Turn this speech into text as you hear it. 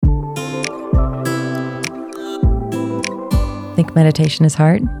Think meditation is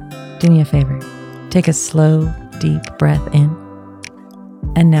hard? Do me a favor. Take a slow, deep breath in,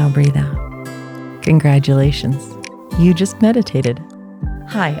 and now breathe out. Congratulations. You just meditated.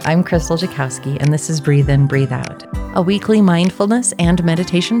 Hi, I'm Crystal Jakowski, and this is Breathe In, Breathe Out, a weekly mindfulness and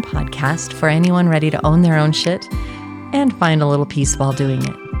meditation podcast for anyone ready to own their own shit and find a little peace while doing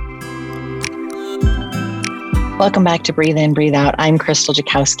it. Welcome back to Breathe In, Breathe Out. I'm Crystal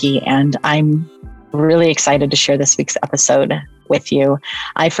Jakowski, and I'm really excited to share this week's episode with you.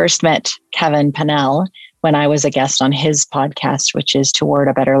 I first met Kevin Pannell when I was a guest on his podcast, which is Toward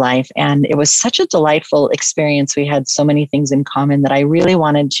a Better Life. And it was such a delightful experience. We had so many things in common that I really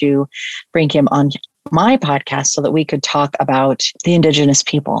wanted to bring him on my podcast so that we could talk about the Indigenous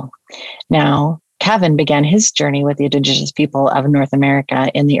people. Now, Kevin began his journey with the Indigenous people of North America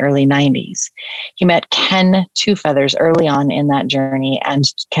in the early 90s. He met Ken Two Feathers early on in that journey, and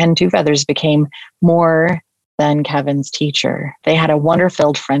Ken Two Feathers became more than Kevin's teacher. They had a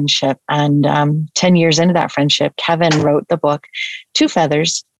wonder-filled friendship, and 10 years into that friendship, Kevin wrote the book Two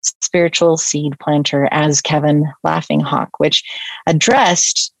Feathers, Spiritual Seed Planter as Kevin Laughing Hawk, which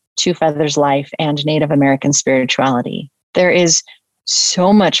addressed Two Feathers' life and Native American spirituality. There is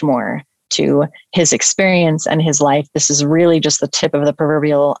so much more to his experience and his life. This is really just the tip of the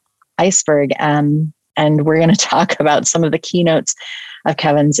proverbial iceberg. And we're going to talk about some of the keynotes of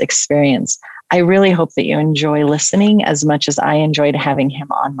Kevin's experience. I really hope that you enjoy listening as much as I enjoyed having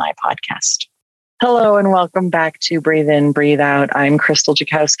him on my podcast. Hello, and welcome back to Breathe In, Breathe Out. I'm Crystal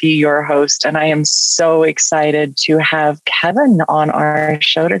Jakowski, your host, and I am so excited to have Kevin on our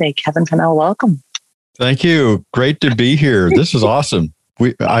show today. Kevin Pannell, welcome. Thank you. Great to be here. This is awesome.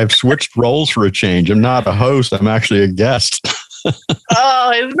 I've switched roles for a change. I'm not a host. I'm actually a guest.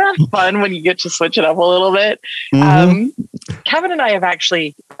 Oh, isn't that fun when you get to switch it up a little bit? Mm-hmm. Kevin and I have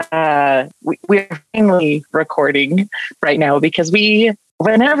actually, we're finally recording right now because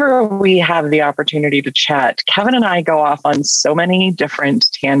whenever we have the opportunity to chat, Kevin and I go off on so many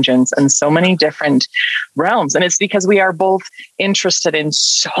different tangents and so many different realms. And it's because we are both interested in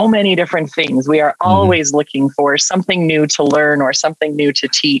so many different things. We are always looking for something new to learn or something new to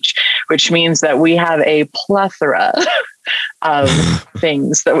teach, which means that we have a plethora of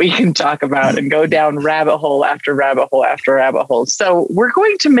things that we can talk about and go down rabbit hole after rabbit hole after rabbit hole. So we're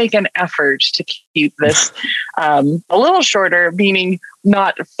going to make an effort to keep this a little shorter, meaning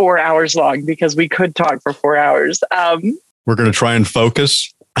not 4 hours long, because we could talk for 4 hours. We're going to try and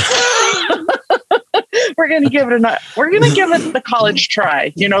focus. We're going to give it the college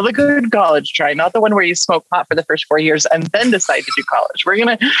try, the good college try, not the one where you smoke pot for the first 4 years and then decide to do college. We're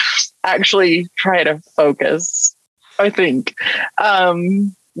going to actually try to focus, I think.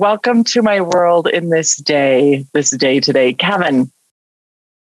 Welcome to my world in this day today. Kevin,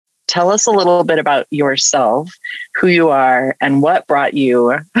 tell us a little bit about yourself, who you are, and what brought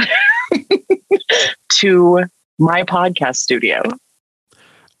you to my podcast studio.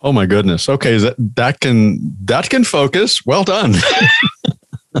 Oh my goodness. Okay, that can focus. Well done.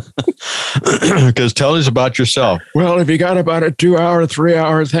 Because tell us about yourself. Well, if you got about a 2 hour, 3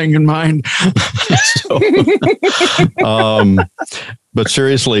 hours, hang in mind. But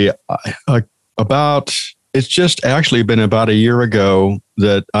seriously, it's just actually been about a year ago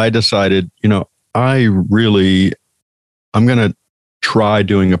that I decided, I'm going to try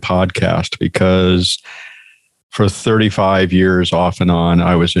doing a podcast, because for 35 years off and on,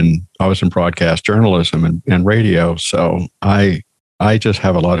 I was in broadcast journalism and radio. So I just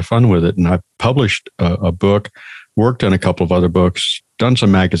have a lot of fun with it. And I've published a book, worked on a couple of other books, done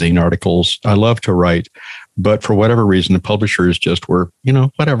some magazine articles. I love to write, but for whatever reason, the publishers just were,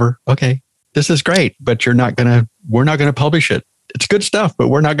 whatever. Okay, this is great, but we're not going to publish it. It's good stuff, but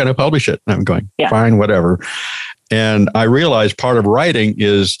we're not going to publish it. And I'm going, fine, whatever. And I realized part of writing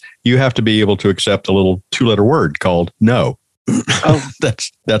is you have to be able to accept a little 2-letter word called no. Oh,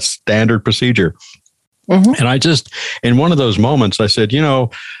 that's standard procedure. Mm-hmm. And I just, in one of those moments, I said,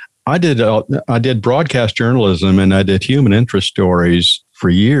 I did broadcast journalism and I did human interest stories for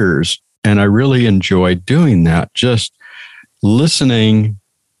years. And I really enjoyed doing that, just listening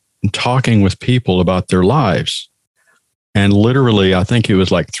and talking with people about their lives. And literally, I think it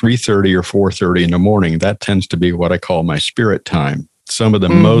was like 3:30 or 4:30 in the morning. That tends to be what I call my spirit time. Some of the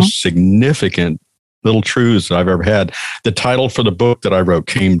most significant little truths that I've ever had. The title for the book that I wrote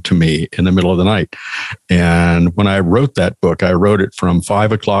came to me in the middle of the night. And when I wrote that book, I wrote it from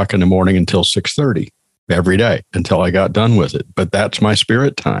 5 o'clock in the morning until 6:30 every day until I got done with it. But that's my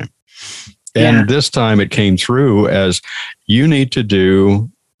spirit time. And this time it came through as, you need to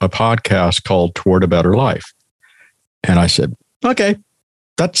do a podcast called Toward a Better Life. And I said, okay,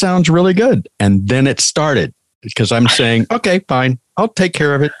 that sounds really good. And then it started because I'm saying, okay, fine, I'll take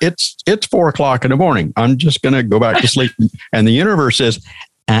care of it. It's 4:00 in the morning. I'm just going to go back to sleep. And the universe says,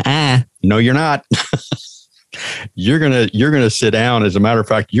 no, you're not. You're going to sit down. As a matter of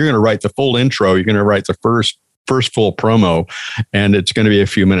fact, you're going to write the full intro. You're going to write the first full promo, and it's going to be a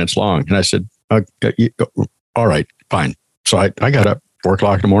few minutes long. And I said, okay, all right, fine. So I got up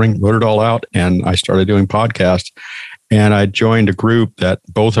 4:00 in the morning, wrote it all out, and I started doing podcasts. And I joined a group that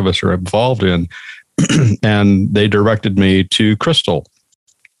both of us are involved in, and they directed me to Crystal.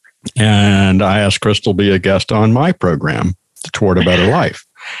 And I asked Crystal to be a guest on my program, Toward a Better Life.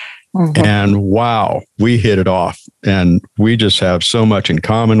 Mm-hmm. And wow, we hit it off, and we just have so much in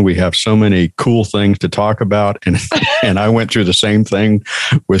common. We have so many cool things to talk about. And I went through the same thing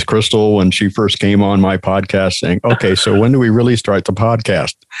with Crystal when she first came on my podcast, saying, okay, so when do we really start the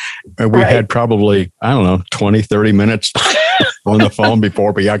podcast? And we had probably, 20, 30 minutes on the phone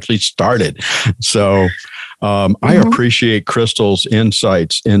before we actually started. So I appreciate Crystal's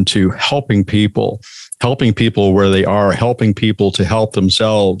insights into helping people where they are, helping people to help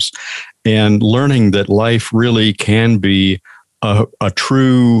themselves, and learning that life really can be a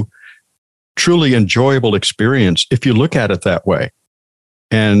truly enjoyable experience if you look at it that way.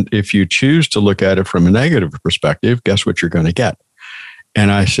 And if you choose to look at it from a negative perspective, guess what you're going to get?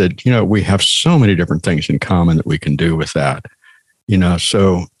 And I said, we have so many different things in common that we can do with that.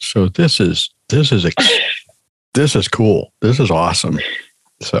 So this is cool. This is awesome.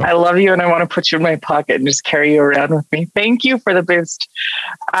 So I love you, and I want to put you in my pocket and just carry you around with me. Thank you for the boost.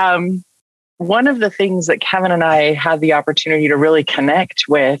 One of the things that Kevin and I had the opportunity to really connect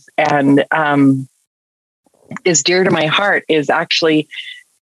with and is dear to my heart is actually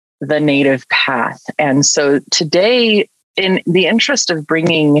the native path. And so today, in the interest of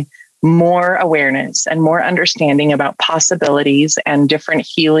bringing more awareness and more understanding about possibilities and different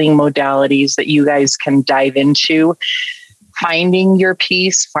healing modalities that you guys can dive into, finding your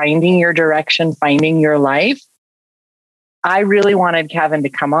peace, finding your direction, finding your life, I really wanted Kevin to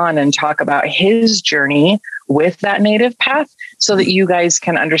come on and talk about his journey with that native path so that you guys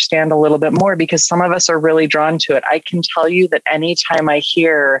can understand a little bit more, because some of us are really drawn to it. I can tell you that anytime I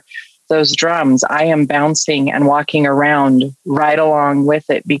hear those drums, I am bouncing and walking around right along with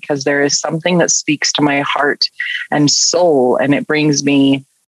it, because there is something that speaks to my heart and soul, and it brings me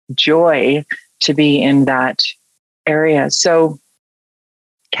joy to be in that area. So,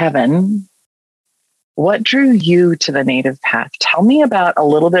 Kevin, what drew you to the native path? Tell me about a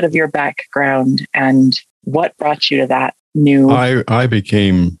little bit of your background and what brought you to that new. I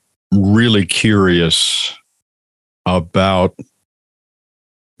became really curious about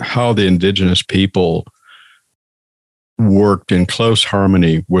how the indigenous people worked in close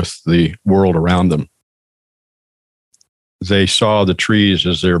harmony with the world around them. They saw the trees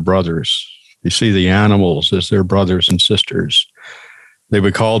as their brothers. They see the animals as their brothers and sisters. They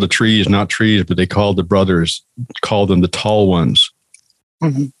would call the trees not trees, but they called the brothers, called them the tall ones.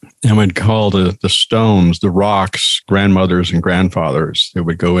 Mm-hmm. And would call the stones, the rocks, grandmothers and grandfathers. They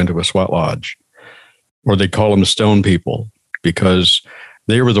would go into a sweat lodge. Or they'd call them the stone people, because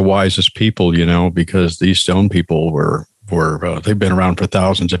they were the wisest people, because these stone people they've been around for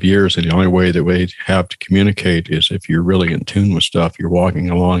thousands of years. And the only way that we have to communicate is if you're really in tune with stuff. You're walking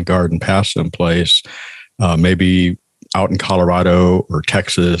along a garden path someplace, maybe out in Colorado or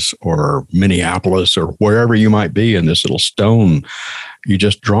Texas or Minneapolis or wherever you might be, in this little stone, you're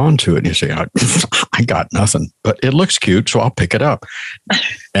just drawn to it. And you say, I got nothing, but it looks cute, so I'll pick it up.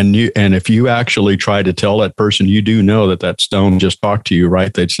 And if you actually try to tell that person, you do know that stone just talked to you,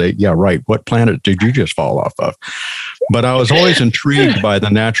 right? They'd say, yeah, right. What planet did you just fall off of? But I was always intrigued by the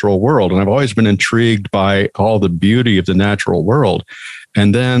natural world, and I've always been intrigued by all the beauty of the natural world.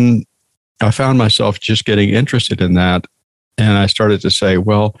 And then I found myself just getting interested in that. And I started to say,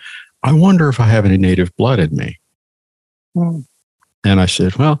 well, I wonder if I have any native blood in me. Mm. And I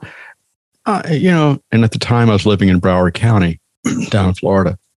said, well, and at the time I was living in Broward County down in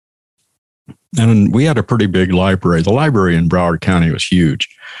Florida. And we had a pretty big library. The library in Broward County was huge.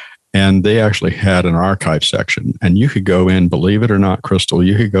 And they actually had an archive section. And you could go in, believe it or not, Crystal,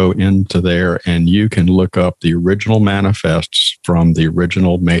 you could go into there and you can look up the original manifests from the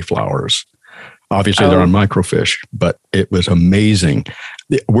original Mayflowers. Obviously, they're on microfiche, but it was amazing.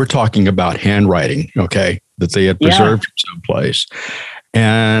 We're talking about handwriting, okay, that they had preserved from someplace.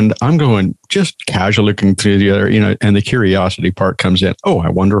 And I'm going, just casually looking through the other, and the curiosity part comes in. Oh, I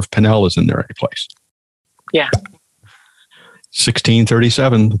wonder if Pinnell is in there any place. Yeah.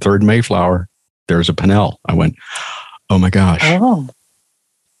 1637, the third Mayflower, there's a Pinnell. I went, oh my gosh. Oh.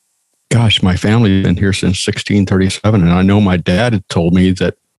 gosh, my family's been here since 1637. And I know my dad had told me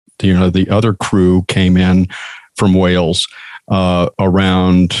that, the other crew came in from Wales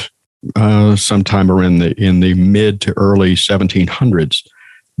around sometime around in the mid to early 1700s,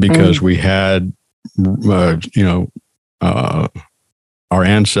 because we had, our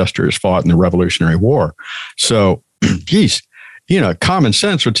ancestors fought in the Revolutionary War. So, geez, common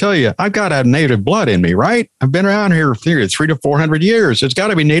sense would tell you, I've got to have native blood in me, right? I've been around here for 300 to 400 years. It's got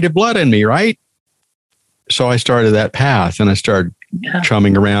to be native blood in me, right? So I started that path, and I started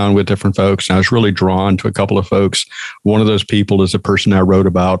chumming around with different folks. And I was really drawn to a couple of folks. One of those people is a person I wrote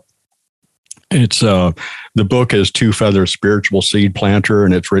about. It's the book is Two Feathers Spiritual Seed Planter,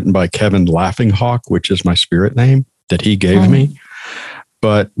 and it's written by Kevin Laughing-Hawk, which is my spirit name that he gave me.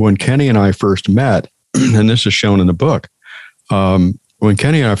 But when Kenny and I first met, and this is shown in the book, when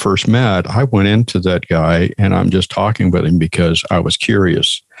Kenny and I first met, I went into that guy and I'm just talking with him because I was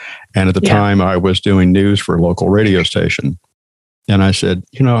curious. And at the time I was doing news for a local radio station. And I said,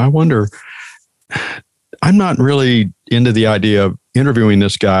 I wonder, I'm not really into the idea of interviewing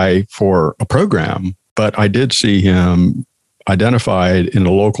this guy for a program, but I did see him identified in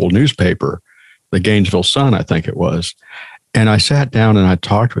a local newspaper, the Gainesville Sun, I think it was. And I sat down and I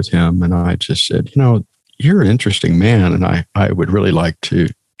talked with him, and I just said, you're an interesting man, and I would really like to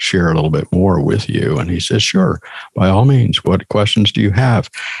share a little bit more with you. And he says, sure, by all means, what questions do you have?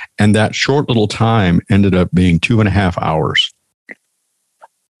 And that short little time ended up being 2.5 hours.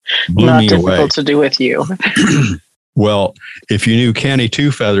 Blew Not me difficult away. to do with you. Well, if you knew Kenny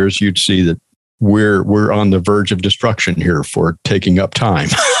Two Feathers, you'd see that we're on the verge of destruction here for taking up time.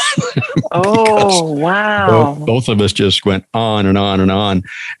 Oh, wow. Both of us just went on and on and on.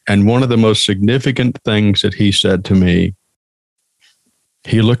 And one of the most significant things that he said to me,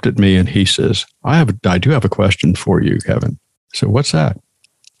 he looked at me and he says, I do have a question for you, Kevin. I said, what's that?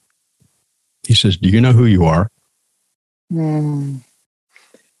 He says, do you know who you are? And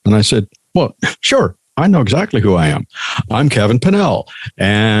I said, well, sure. I know exactly who I am. I'm Kevin Pennell,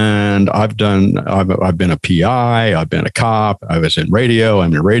 and I've been a PI, I've been a cop, I was in radio,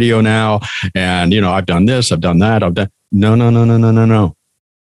 I'm in radio now, and I've done this, I've done that, No.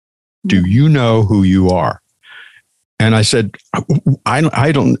 Do you know who you are? And I said,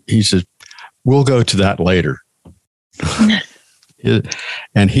 I don't. He says, we'll go to that later.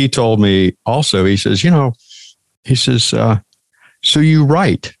 And he told me also, he says, so you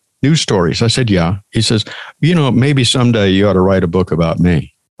write news stories. I said, yeah. He says, maybe someday you ought to write a book about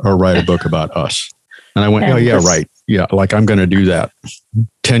me or write a book about us. And I went, oh, yeah, right. Yeah, like I'm going to do that.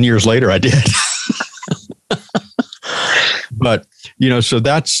 10 years later, I did. But, so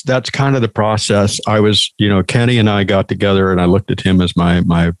that's kind of the process. I was, Kenny and I got together and I looked at him as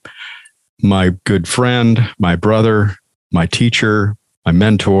my good friend, my brother, my teacher, my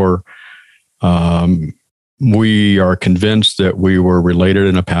mentor. We are convinced that we were related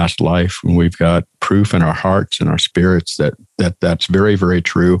in a past life, and we've got proof in our hearts and our spirits that's very, very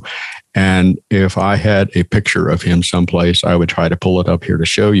true. And if I had a picture of him someplace, I would try to pull it up here to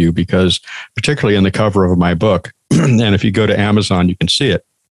show you, because particularly in the cover of my book, and if you go to Amazon, you can see it.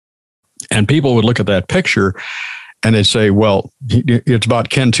 And people would look at that picture and they'd say, well, it's about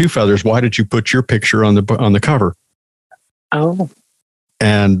Ken Two Feathers. Why did you put your picture on the cover? Oh.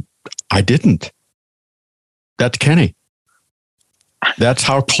 And I didn't. That's Kenny. That's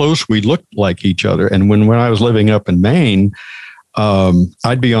how close we looked like each other. And when I was living up in Maine,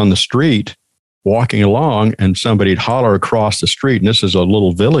 I'd be on the street walking along and somebody'd holler across the street. And this is a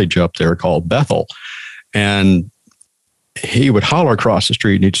little village up there called Bethel. And he would holler across the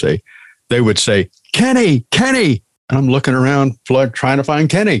street and they would say, Kenny, Kenny. And I'm looking around trying to find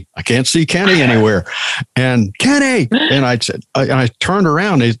Kenny. I can't see Kenny anywhere. And Kenny. And I turned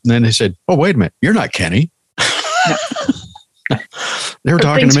around and then they said, oh, wait a minute. You're not Kenny. They were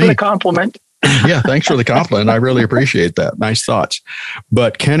talking to me. Thanks for the compliment. Yeah, thanks for the compliment. I really appreciate that. Nice thoughts.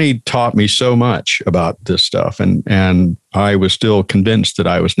 But Kenny taught me so much about this stuff. And I was still convinced that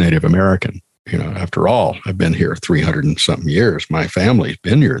I was Native American. After all, I've been here 300 and something years. My family's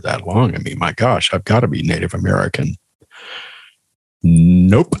been here that long. I mean, my gosh, I've got to be Native American.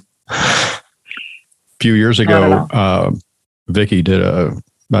 Nope. A few years ago, Vicky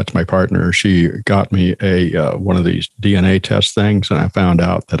that's my partner. She got me one of these DNA test things, and I found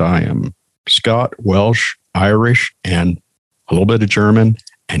out that I am Scott, Welsh, Irish, and a little bit of German.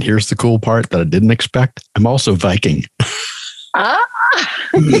 And here's the cool part that I didn't expect. I'm also Viking.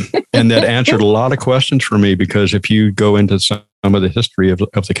 And that answered a lot of questions for me, because if you go into some of the history of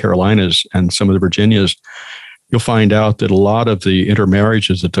the Carolinas and some of the Virginias, you'll find out that a lot of the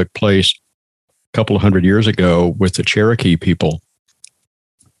intermarriages that took place a couple of hundred years ago with the Cherokee people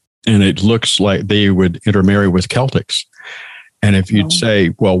And it looks like they would intermarry with Celtics. And if you'd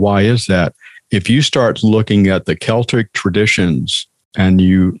say, well, why is that? If you start looking at the Celtic traditions and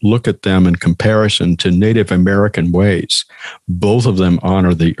you look at them in comparison to Native American ways, both of them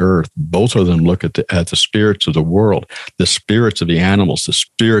honor the earth. Both of them look at the spirits of the world, the spirits of the animals, the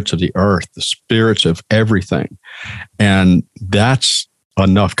spirits of the earth, the spirits of everything. And that's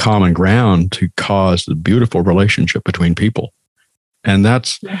enough common ground to cause the beautiful relationship between people. And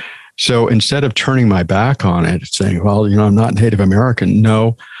so instead of turning my back on it, saying, well, I'm not Native American.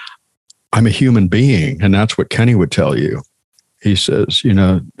 No, I'm a human being. And that's what Kenny would tell you. He says,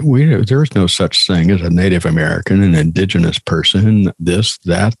 there's no such thing as a Native American, an indigenous person, this,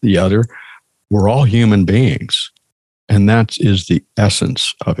 that, the other. We're all human beings. And that is the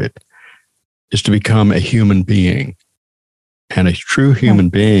essence of it, is to become a human being. And a true human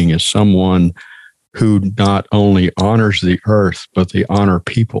being is someone who not only honors the earth, but they honor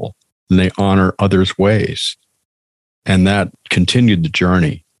people and they honor others' ways. And that continued the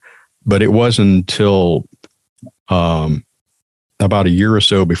journey. But it wasn't until about a year or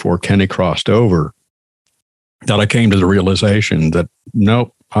so before Kenny crossed over that I came to the realization that,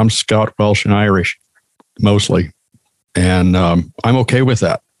 nope, I'm Scott, Welsh, and Irish, mostly. And I'm okay with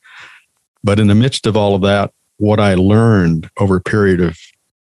that. But in the midst of all of that, what I learned over a period of,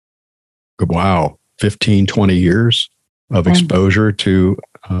 15, 20 years of exposure to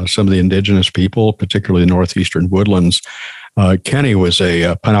some of the indigenous people, particularly the northeastern woodlands. Kenny was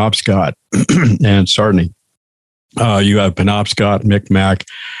a Penobscot and Sardini. You have Penobscot, Micmac,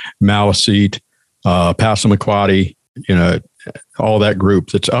 Maliseet, Passamaquoddy, all that group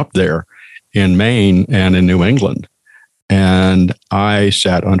that's up there in Maine and in New England. And I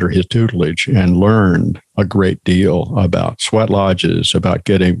sat under his tutelage and learned a great deal about sweat lodges, about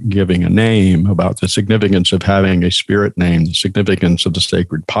giving a name, about the significance of having a spirit name, the significance of the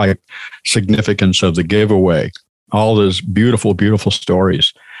sacred pipe, significance of the giveaway, all those beautiful, beautiful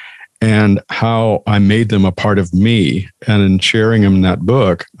stories, and how I made them a part of me. And in sharing them in that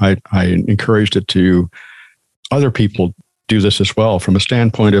book, I encouraged it to other people do this as well, from a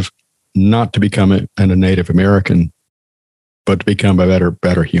standpoint of not to become a Native American, but to become a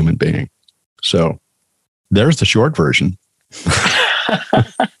better human being. So there's the short version.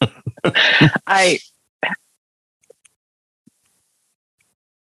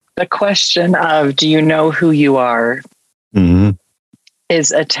 The question of, do you know who you are,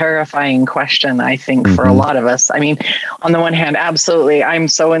 is a terrifying question, I think, for a lot of us. I mean, on the one hand, absolutely, I'm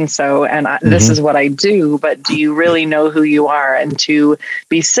so-and-so, and this is what I do, but do you really know who you are? And to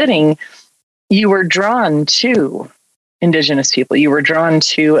be sitting, you were drawn to Indigenous people, you were drawn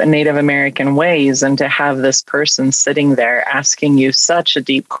to Native American ways, and to have this person sitting there asking you such a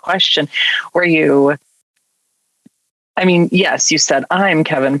deep question, yes, you said, I'm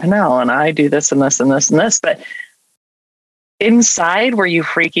Kevin Pennell, and I do this and this and this and this, but inside, were you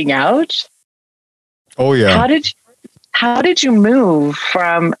freaking out? Oh, yeah. How did you move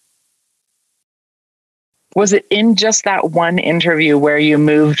from, was it in just that one interview where you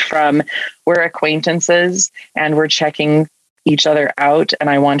moved from, we're acquaintances and we're checking each other out and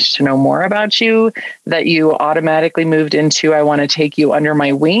I wanted to know more about you, that you automatically moved into, I want to take you under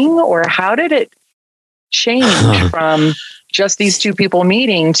my wing? Or how did it change from just these two people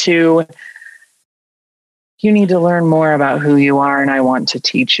meeting to, you need to learn more about who you are and I want to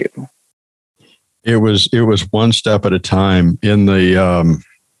teach you? It was one step at a time. In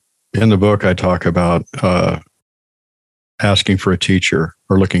the book, I talk about asking for a teacher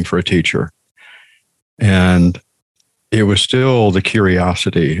or looking for a teacher. And it was still the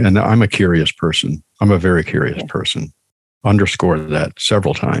curiosity. And I'm a curious person. I'm a very curious person. Underscore that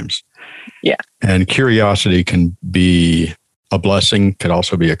several times. Yeah. And curiosity can be a blessing, could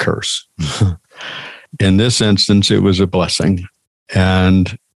also be a curse. In this instance, it was a blessing.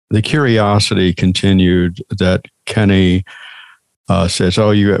 And the curiosity continued that Kenny says,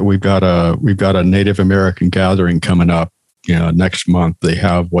 we've got a Native American gathering coming up, next month. They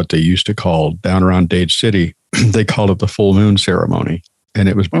have what they used to call down around Dade City. They called it the full moon ceremony. And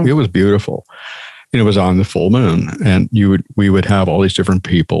it was beautiful. And it was on the full moon. And we would have all these different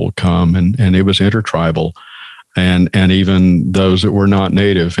people come, and it was intertribal. And even those that were not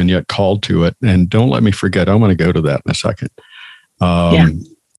Native and yet called to it. And don't let me forget, I want to go to that in a second.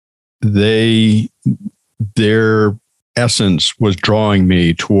 Their essence was drawing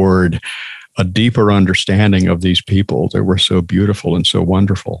me toward a deeper understanding of these people that were so beautiful and so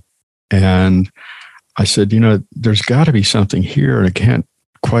wonderful. And I said, there's got to be something here, and I can't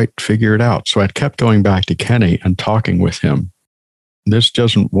quite figure it out. So I kept going back to Kenny and talking with him. This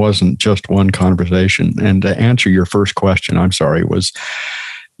wasn't just one conversation. And to answer your first question, I'm sorry, was,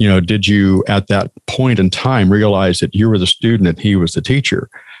 did you at that point in time realize that you were the student and he was the teacher?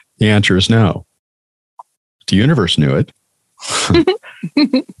 The answer is no. The universe knew it.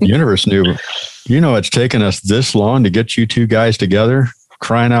 The universe knew, it's taken us this long to get you two guys together.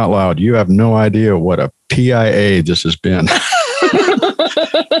 Crying out loud. You have no idea what a PIA this has been.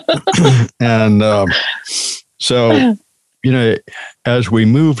 And so, as we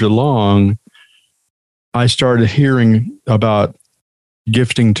moved along, I started hearing about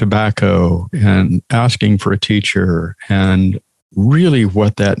gifting tobacco and asking for a teacher, and really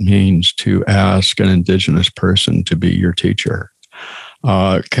what that means to ask an Indigenous person to be your teacher.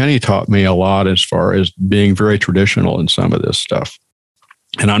 Kenny taught me a lot as far as being very traditional in some of this stuff.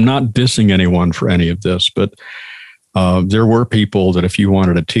 And I'm not dissing anyone for any of this, but there were people that if you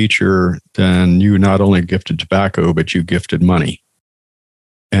wanted a teacher, then you not only gifted tobacco, but you gifted money.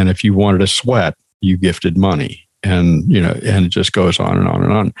 And if you wanted a sweat, you gifted money. And, and it just goes on and on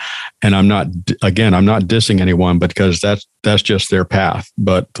and on. And I'm not dissing anyone, because that's just their path.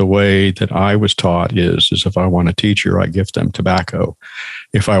 But the way that I was taught is if I want a teacher, I gift them tobacco.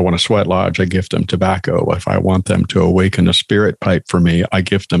 If I want a sweat lodge, I gift them tobacco. If I want them to awaken a spirit pipe for me, I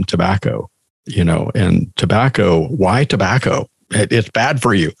gift them tobacco. And tobacco, why tobacco? It's bad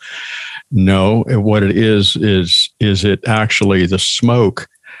for you. No, what it is it actually, the smoke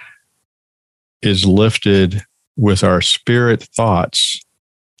is lifted with our spirit thoughts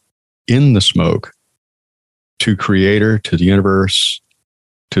in the smoke to Creator, to the universe,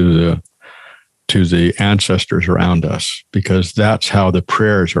 to the ancestors around us, because that's how the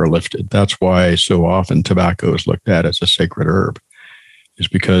prayers are lifted. That's why so often tobacco is looked at as a sacred herb, is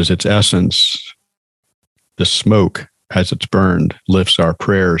because its essence, the smoke as it's burned, lifts our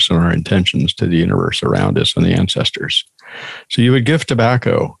prayers and our intentions to the universe around us and the ancestors. So you would gift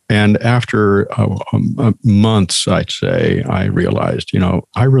tobacco. And after months, I'd say, I realized,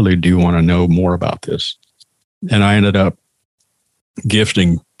 I really do want to know more about this. And I ended up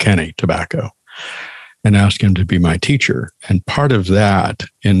gifting Kenny tobacco and asked him to be my teacher. And part of that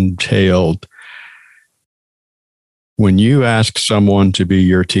entailed, when you ask someone to be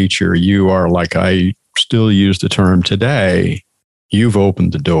your teacher, you are, like I still use the term today, you've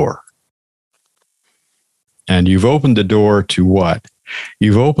opened the door. And you've opened the door to what?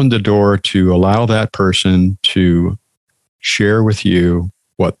 You've opened the door to allow that person to share with you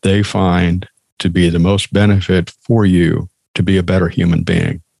what they find to be the most benefit for you to be a better human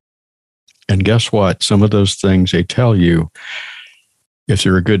being. And guess what? Some of those things they tell you, if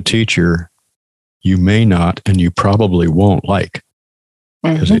you're a good teacher, you may not, and you probably won't like,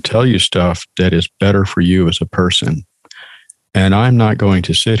 because they tell you stuff that is better for you as a person. And I'm not going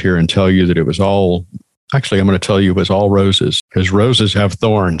to sit here and tell you that it was all, actually, I'm going to tell you it was all roses, because roses have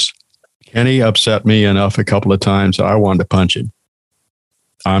thorns. Kenny upset me enough a couple of times that I wanted to punch him.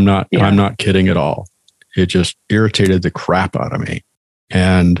 I'm not kidding at all. It just irritated the crap out of me.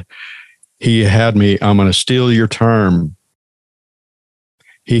 And he had me, I'm going to steal your term.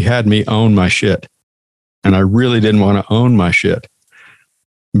 He had me own my shit. And I really didn't want to own my shit,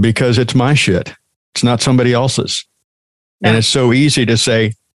 because it's my shit. It's not somebody else's. No. And it's so easy to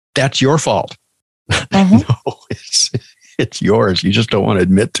say, that's your fault. No, it's yours. You just don't want to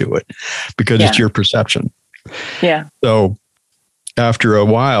admit to it because it's your perception. Yeah. So after a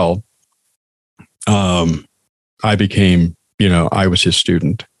while, I became, I was his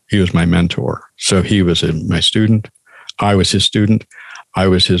student. He was my mentor. So he was my student. I was his student. I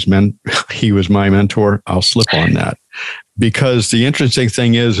was his he was my mentor. I'll slip on that. Because the interesting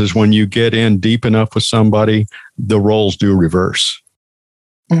thing is when you get in deep enough with somebody, the roles do reverse.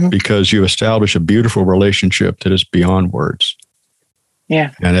 Because you establish a beautiful relationship that is beyond words.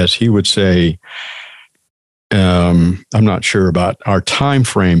 Yeah. And as he would say, I'm not sure about our time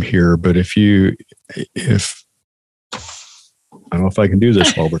frame here, but if I don't know if I can do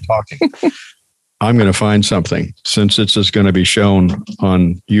this while we're talking. I'm going to find something, since this is going to be shown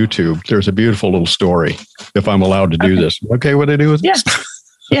on YouTube. There's a beautiful little story, if I'm allowed to do this. Okay, what do I do with this?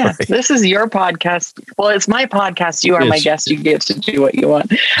 Yeah, this is your podcast. Well, it's my podcast. You are my guest. You get to do what you want.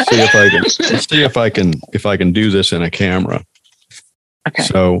 See if I can do this in a camera. Okay.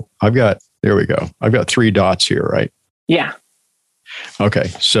 So there we go. I've got 3 dots here, right? Yeah. Okay.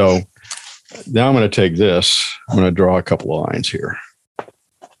 So now I'm going to take this. I'm going to draw a couple of lines here.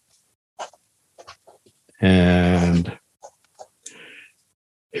 And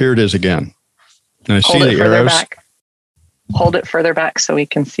here it is again. And I see the arrows. Back. Hold it further back so we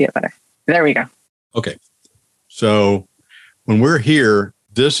can see it better. There we go. Okay. So when we're here,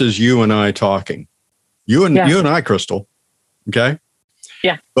 this is you and I talking. You and I, Crystal. Okay?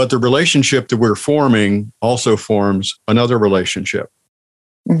 Yeah. But the relationship that we're forming also forms another relationship.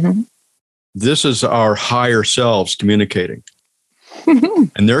 Mm-hmm. This is our higher selves communicating.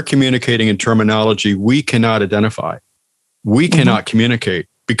 And they're communicating in terminology we cannot identify. We cannot communicate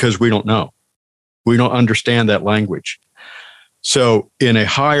because we don't know. We don't understand that language. So in a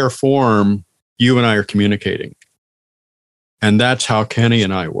higher form, you and I are communicating. And that's how Kenny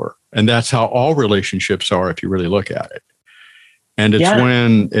and I were. And that's how all relationships are if you really look at it. And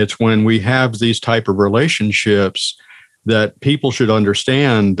it's when we have these type of relationships that people should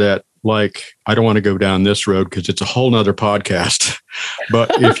understand that, like, I don't want to go down this road because it's a whole nother podcast.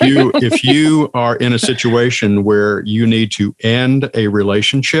 But if you are in a situation where you need to end a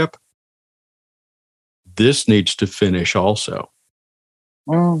relationship, this needs to finish also.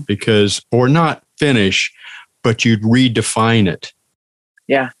 Because, or not finish, but you'd redefine it.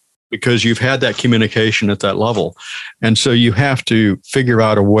 Yeah. Because you've had that communication at that level. And so you have to figure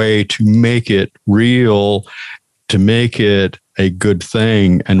out a way to make it real, to make it a good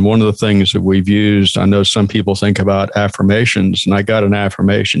thing. And one of the things that we've used, I know some people think about affirmations, and I got an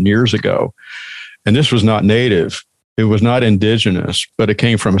affirmation years ago. And this was not native. It was not indigenous, but it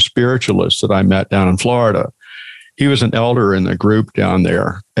came from a spiritualist that I met down in Florida. He was an elder in the group down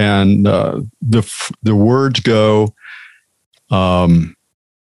there. And the words go,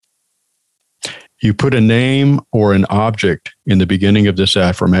 you put a name or an object in the beginning of this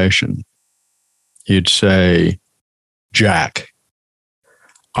affirmation. You'd say, Jack,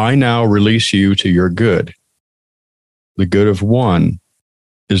 I now release you to your good. The good of one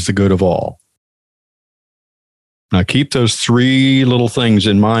is the good of all. Now keep those three little things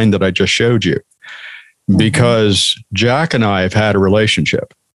in mind that I just showed you, because Jack and I have had a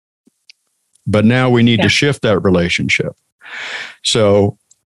relationship, but now we need to shift that relationship. So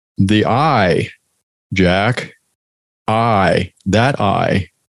the I, Jack, that I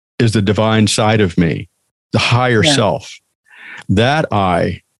is the divine side of me, the higher self. That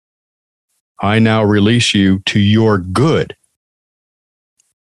I now release you to your good.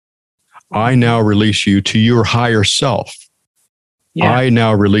 I now release you to your higher self. Yeah. I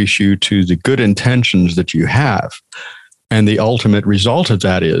now release you to the good intentions that you have. And the ultimate result of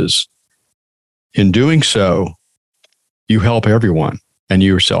that is, in doing so, you help everyone, and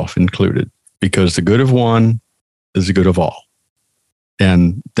yourself included, because the good of one is the good of all.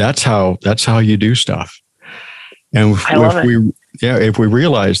 And that's how you do stuff. And if we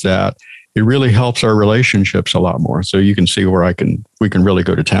realize that, it really helps our relationships a lot more. So you can see where we can really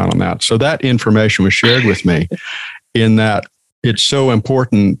go to town on that. So that information was shared with me, in that it's so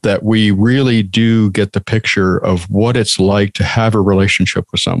important that we really do get the picture of what it's like to have a relationship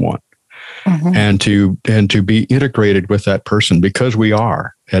with someone, and to be integrated with that person, because we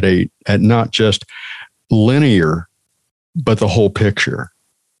are at not just linear, but the whole picture.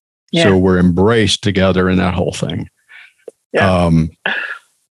 Yeah. So we're embraced together in that whole thing. Yeah.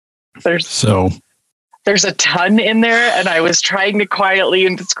 There's a ton in there, and I was trying to quietly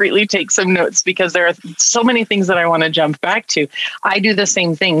and discreetly take some notes because there are so many things that I want to jump back to. I do the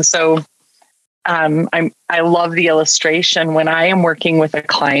same thing. So I love the illustration when I am working with a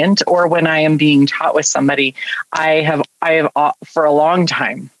client or when I am being taught with somebody. I have for a long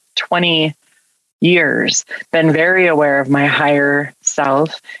time, 20 years, been very aware of my higher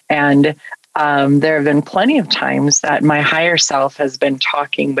self, and there have been plenty of times that my higher self has been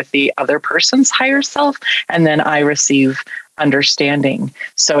talking with the other person's higher self, and then I receive understanding.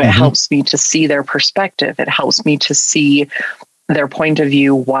 So it helps me to see their perspective. It helps me to see their point of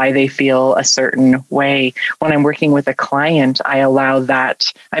view, why they feel a certain way. When I'm working with a client, I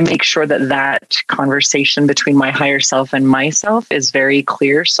make sure that conversation between my higher self and myself is very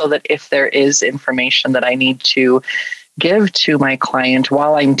clear, so that if there is information that I need to give to my client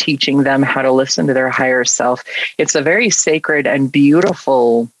while I'm teaching them how to listen to their higher self, it's a very sacred and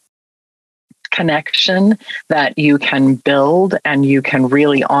beautiful connection that you can build, and you can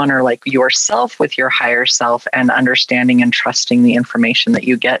really honor like yourself with your higher self, and understanding and trusting the information that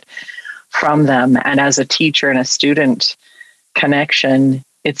you get from them. And as a teacher and a student connection,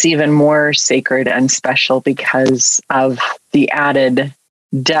 it's even more sacred and special because of the added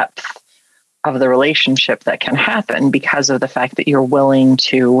depth of the relationship that can happen, because of the fact that you're willing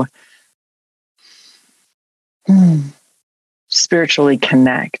to spiritually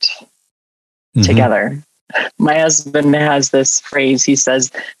connect together. My husband has this phrase. He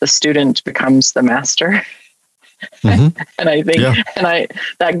says, the student becomes the master. And I think,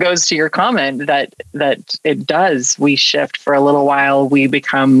 that goes to your comment that it does. We shift for a little while. We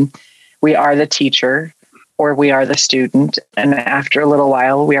are the teacher, or we are the student. And after a little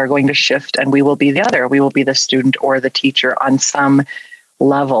while, we are going to shift, and we will be the other. We will be the student or the teacher on some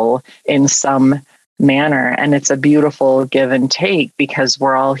level, in some manner. And it's a beautiful give and take because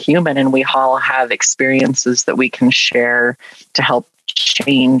we're all human and we all have experiences that we can share to help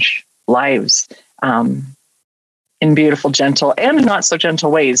change lives in beautiful, gentle, and not so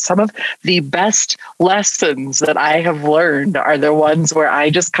gentle ways. Some of the best lessons that I have learned are the ones where I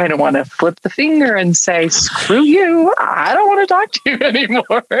just kind of want to flip the finger and say, screw you, I don't want to talk to you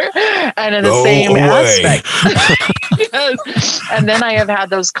anymore. And in the same aspect. Yes. And then I have had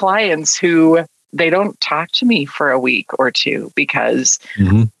those clients who they don't talk to me for a week or two because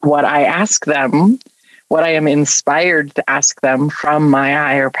what I ask them, what I am inspired to ask them from my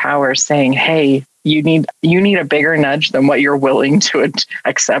higher power saying, hey, you need a bigger nudge than what you're willing to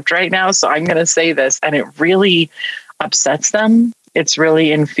accept right now. So I'm going to say this, and it really upsets them. It's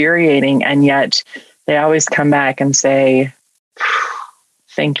really infuriating. And yet they always come back and say,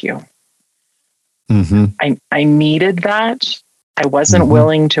 thank you. I needed that. I wasn't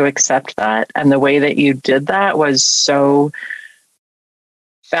willing to accept that. And the way that you did that was so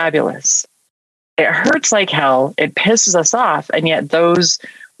fabulous. It hurts like hell. It pisses us off. And yet those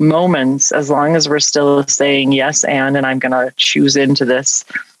moments, as long as we're still saying yes and I'm going to choose into this,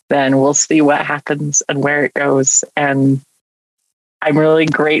 then we'll see what happens and where it goes. And I'm really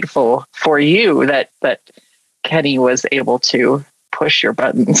grateful for you that Kenny was able to push your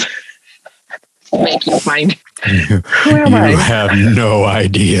buttons, make you find who am I? You have no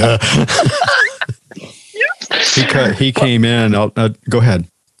idea. He came in. Go ahead.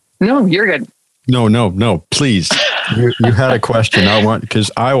 No, you're good. No, please. You had a question.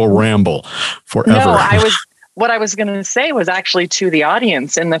 Because I will ramble forever. No, what I was going to say was actually to the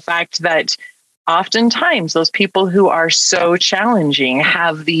audience, in the fact that oftentimes those people who are so challenging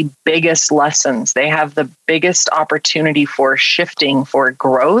have the biggest lessons. They have the biggest opportunity for shifting, for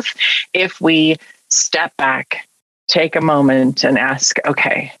growth. If we step back, take a moment and ask,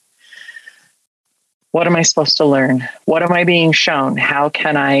 okay, what am I supposed to learn? What am I being shown? How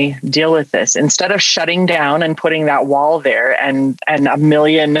can I deal with this? Instead of shutting down and putting that wall there and a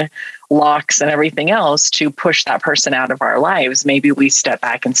million locks and everything else to push that person out of our lives, maybe we step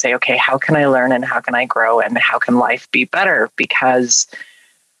back and say, okay, how can I learn and how can I grow and how can life be better because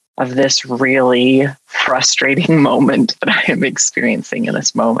of this really frustrating moment that I am experiencing in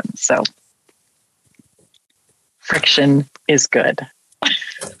this moment. So friction is good.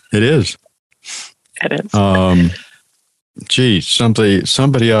 It is. It is. Geez,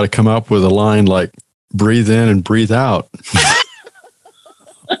 somebody ought to come up with a line like breathe in and breathe out.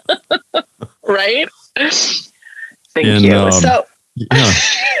 Right? Thank you.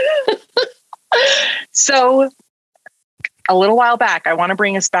 So a little while back, I want to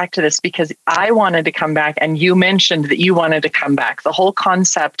bring us back to this because I wanted to come back and you mentioned that you wanted to come back. The whole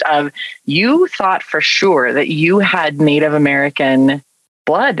concept of you thought for sure that you had Native American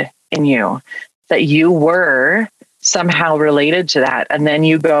blood in you, that you were somehow related to that. And then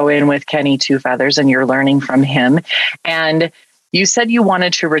you go in with Kenny Two Feathers and you're learning from him. And you said you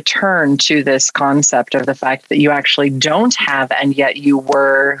wanted to return to this concept of the fact that you actually don't have, and yet you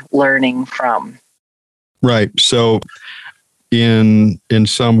were learning from. Right. So in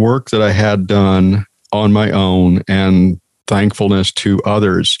some work that I had done on my own and thankfulness to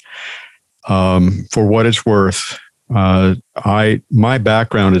others, for what it's worth, my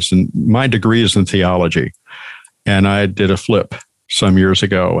background my degree is in theology, and I did a flip some years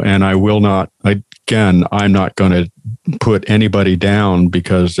ago, and I'm not going to put anybody down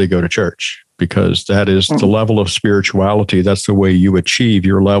because they go to church, because that is the level of spirituality. That's the way you achieve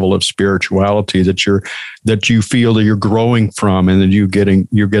your level of spirituality that you feel that you're growing from and that you're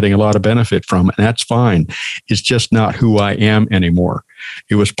getting a lot of benefit from. And that's fine. It's just not who I am anymore.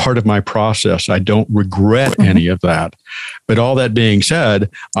 It was part of my process. I don't regret any of that. But all that being said,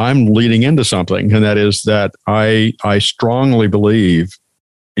 I'm leading into something, and that is that I strongly believe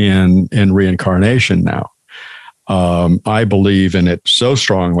in reincarnation now. I believe in it so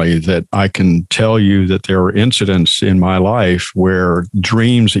strongly that I can tell you that there were incidents in my life where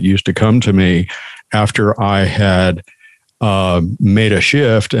dreams that used to come to me after I had made a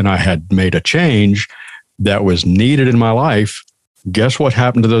shift and I had made a change that was needed in my life. Guess what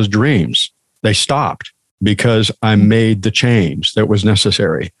happened to those dreams? They stopped because I made the change that was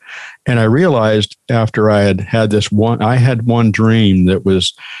necessary. And I realized after I had one dream that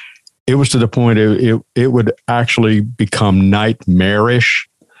was, it was to the point it would actually become nightmarish,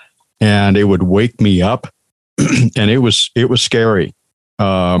 and it would wake me up, and it was scary.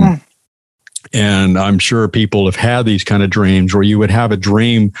 And I'm sure people have had these kind of dreams where you would have a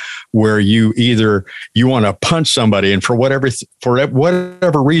dream where you want to punch somebody, and for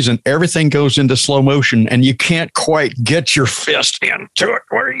whatever reason, everything goes into slow motion and you can't quite get your fist into it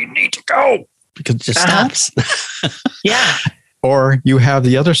where you need to go. because it just stops. Yeah. Or you have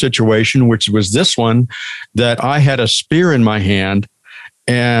the other situation, which was this one, that I had a spear in my hand,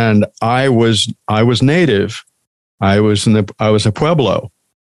 and I was native. I was a Pueblo,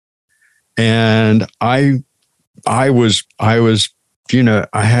 and I was, I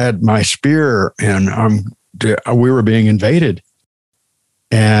had my spear, and we were being invaded,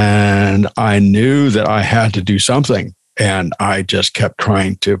 and I knew that I had to do something. And I just kept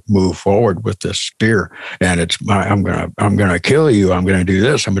trying to move forward with this spear. And I'm gonna kill you. I'm gonna do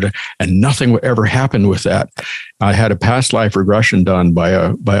this. And nothing would ever happen with that. I had a past life regression done by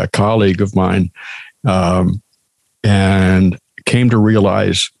a colleague of mine, and came to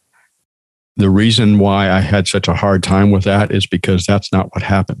realize the reason why I had such a hard time with that is because that's not what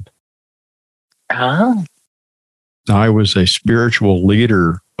happened. Oh. I was a spiritual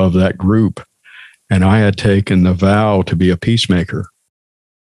leader of that group. And I had taken the vow to be a peacemaker.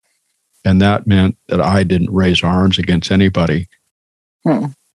 And that meant that I didn't raise arms against anybody.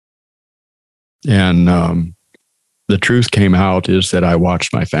 And the truth came out is that I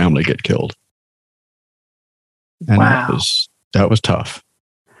watched my family get killed. And wow. that was tough.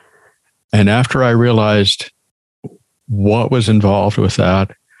 And after I realized what was involved with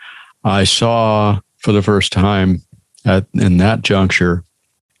that, I saw for the first time in that juncture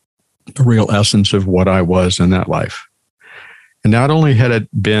the real essence of what I was in that life. And not only had it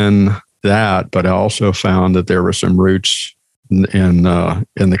been that, but I also found that there were some roots in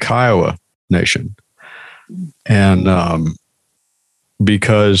the Kiowa Nation. And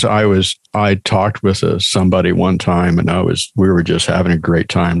because I talked with somebody one time, and we were just having a great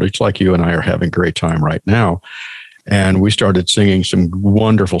time, just like you and I are having a great time right now. And we started singing some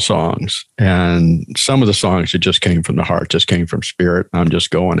wonderful songs. And some of the songs, it just came from the heart, just came from spirit. I'm just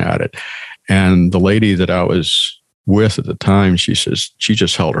going at it. And the lady that I was with at the time, she says, she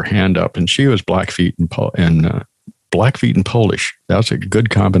just held her hand up, and she was Blackfeet and Polish. That's a good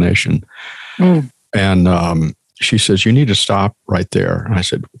combination. And she says, you need to stop right there. And I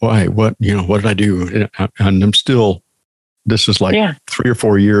said, why? What did I do? And I'm still, this is like 2 or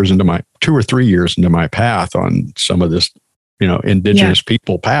 3 years into my path on some of this, indigenous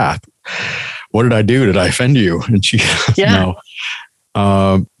people path. What did I do? Did I offend you? And she goes, no.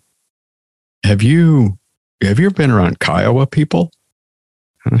 Have you ever been around Kiowa people?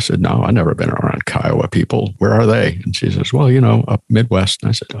 And I said, no, I've never been around Kiowa people. Where are they? And she says, well, up Midwest. And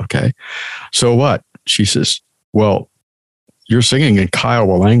I said, okay. So what? She says, well, you're singing in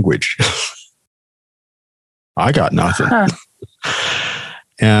Kiowa language. I got nothing.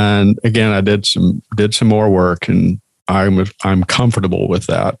 And again, I did some more work, and I'm comfortable with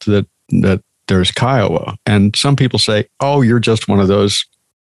that there's Kiowa. And some people say, oh, you're just one of those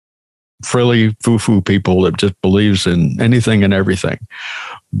frilly foo-foo people that just believes in anything and everything.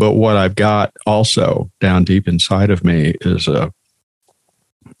 But what I've got also down deep inside of me is a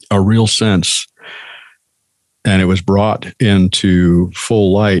real sense, and it was brought into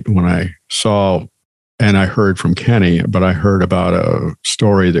full light when I saw, and I heard from Kenny, but I heard about a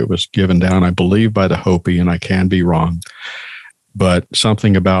story that was given down, I believe, by the Hopi, and I can be wrong, but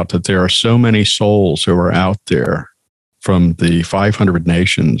something about that there are so many souls who are out there from the 500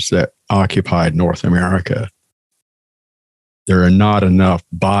 nations that occupied North America. There are not enough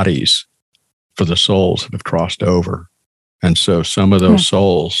bodies for the souls that have crossed over. And so some of those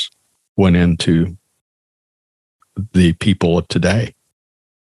souls went into the people of today,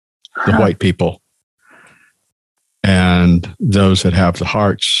 the white people, and those that have the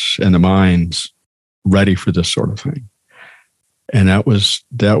hearts and the minds ready for this sort of thing. And that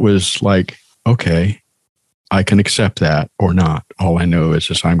was like, okay, I can accept that or not. All I know is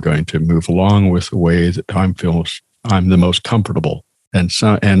I'm going to move along with the way that I'm the most comfortable. And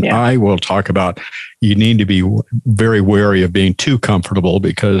I will talk about, you need to be very wary of being too comfortable,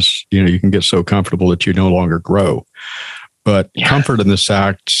 because you can get so comfortable that you no longer grow. But comfort in this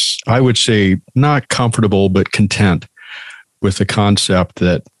act, I would say not comfortable, but content with the concept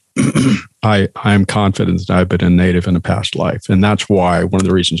that I'm confident that I've been a native in a past life. And that's why one of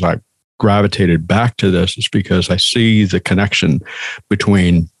the reasons I gravitated back to this is because I see the connection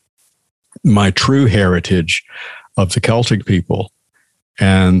between my true heritage of the Celtic people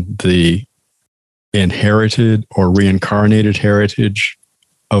and the inherited or reincarnated heritage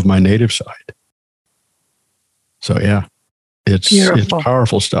of my native side. So it's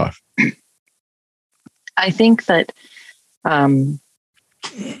powerful stuff. I think that I'm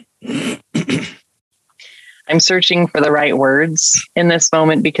searching for the right words in this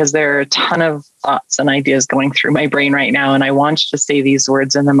moment, because there are a ton of thoughts and ideas going through my brain right now. And I want to say these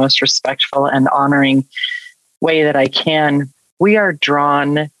words in the most respectful and honoring way that I can. We are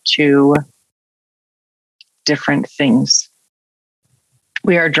drawn to different things.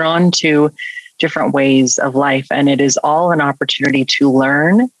 We are drawn to different ways of life, and it is all an opportunity to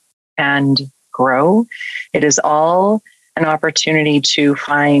learn and grow. It is all an opportunity to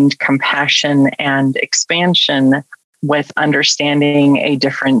find compassion and expansion with understanding a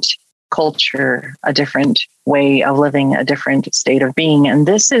different culture, a different way of living, a different state of being. And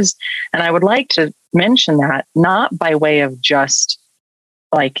I would like to mention that not by way of just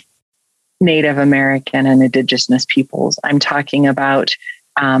like Native American and Indigenous peoples. I'm talking about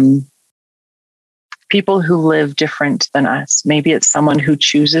people who live different than us. Maybe it's someone who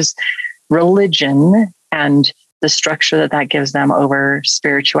chooses religion and the structure that gives them over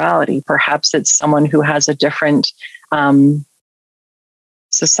spirituality. Perhaps it's someone who has a different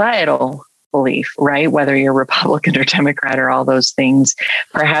societal belief, right? Whether you're Republican or Democrat or all those things.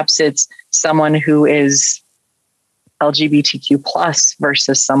 Perhaps it's someone who is LGBTQ plus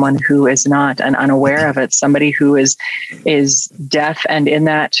versus someone who is not and unaware of it. Somebody who is deaf and in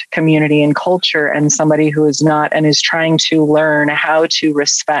that community and culture, and somebody who is not and is trying to learn how to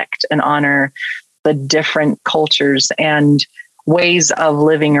respect and honor the different cultures and ways of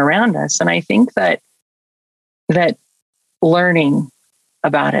living around us. And I think that learning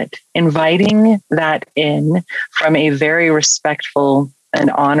about it, inviting that in from a very respectful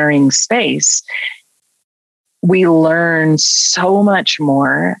and honoring space, we learn so much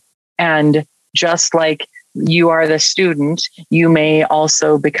more. And just like you are the student, you may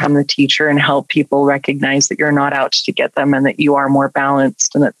also become the teacher and help people recognize that you're not out to get them and that you are more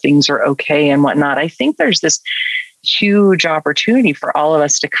balanced and that things are okay and whatnot. I think there's this huge opportunity for all of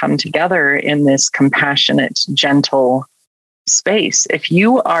us to come together in this compassionate, gentle space. If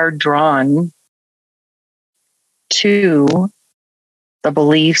you are drawn to the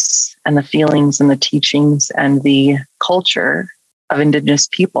beliefs and the feelings and the teachings and the culture of Indigenous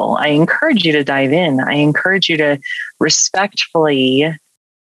people, I encourage you to dive in. I encourage you to respectfully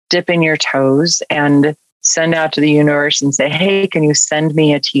dip in your toes and send out to the universe and say, hey, can you send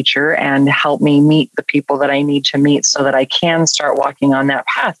me a teacher and help me meet the people that I need to meet so that I can start walking on that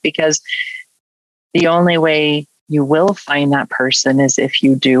path? Because the only way you will find that person is if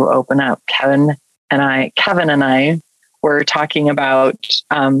you do open up. Kevin and I were talking about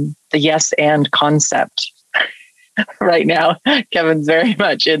the yes and concept right now. Kevin's very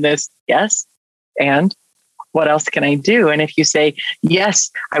much in this yes and what else can I do? And if you say,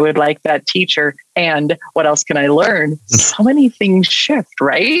 yes, I would like that teacher, and what else can I learn? So many things shift,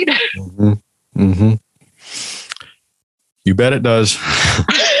 right? Mm-hmm. Mm-hmm. You bet it does.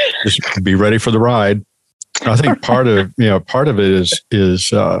 Just be ready for the ride. I think part of it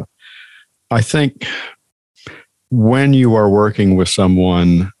is I think when you are working with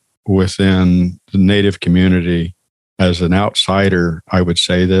someone within the Native community as an outsider, I would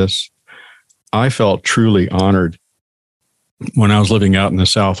say this. I felt truly honored when I was living out in the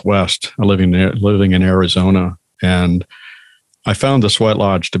Southwest, living in Arizona, and I found the Sweat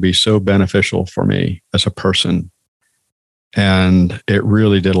Lodge to be so beneficial for me as a person. And it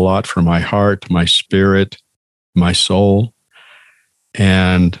really did a lot for my heart, my spirit, my soul.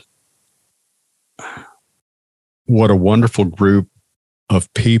 And what a wonderful group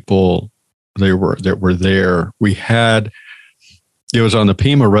of people that were there. It was on the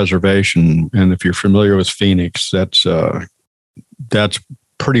Pima Reservation, and if you're familiar with Phoenix, that's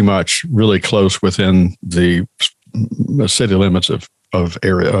pretty much really close within the city limits of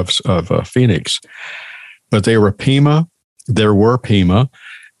Phoenix. But there were Pima,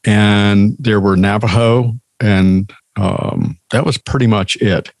 and there were Navajo, and that was pretty much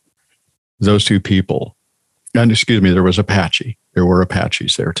it. Those two people, and there was Apache. There were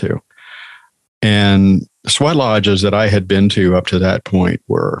Apaches there too. And sweat lodges that I had been to up to that point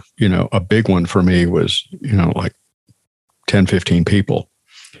were, a big one for me was, like 10, 15 people.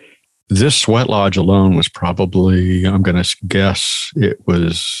 This sweat lodge alone was probably, I'm going to guess it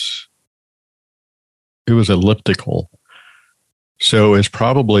was elliptical. So it's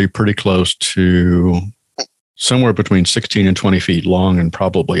probably pretty close to somewhere between 16 and 20 feet long and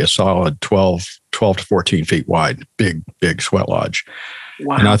probably a solid 12 to 14 feet wide, big sweat lodge.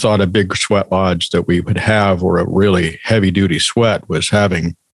 Wow. And I thought a big sweat lodge that we would have, or a really heavy duty sweat, was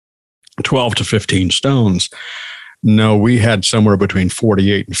having 12 to 15 stones. No, we had somewhere between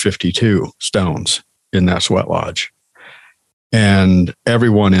 48 and 52 stones in that sweat lodge. And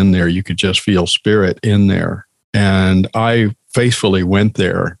everyone in there, you could just feel spirit in there. And I faithfully went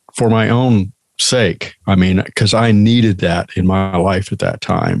there for my own sake. I mean, because I needed that in my life at that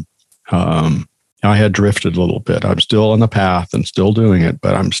time. I had drifted a little bit. I'm still on the path and still doing it,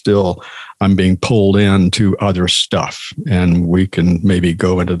 but I'm being pulled into other stuff. And we can maybe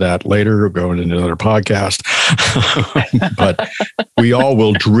go into that later or go into another podcast. But we all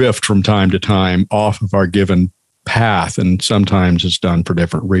will drift from time to time off of our given path. And sometimes it's done for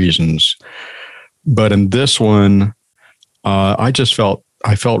different reasons. But in this one, I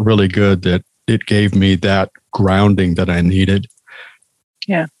felt really good that it gave me that grounding that I needed.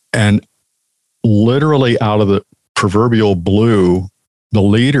 Yeah. And literally out of the proverbial blue, the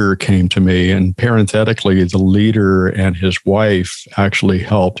leader came to me, and parenthetically, the leader and his wife actually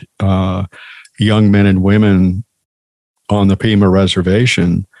helped young men and women on the Pima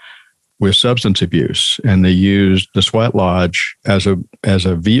Reservation with substance abuse, and they used the Sweat Lodge as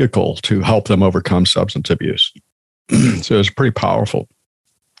a vehicle to help them overcome substance abuse. So it was pretty powerful.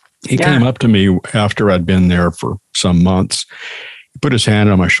 He came up to me after I'd been there for some months. He put his hand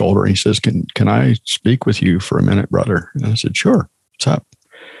on my shoulder and he says, "Can I speak with you for a minute, brother?" And I said, "Sure. What's up?"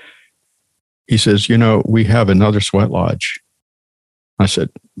 He says, "We have another Sweat Lodge." I said,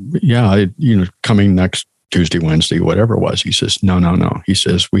 "Yeah, coming next Tuesday, Wednesday, whatever it was." He says, No. He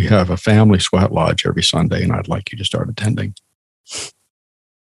says, "We have a family Sweat Lodge every Sunday, and I'd like you to start attending."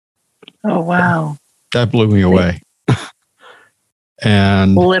 Oh, wow. That blew me away.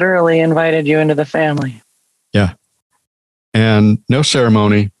 And literally invited you into the family. Yeah. And no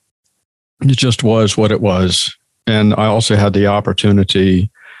ceremony. It just was what it was. And I also had the opportunity,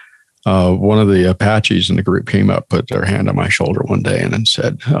 one of the Apaches in the group came up, put their hand on my shoulder one day and then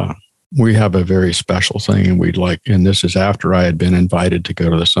said, "We have a very special thing and we'd like," and this is after I had been invited to go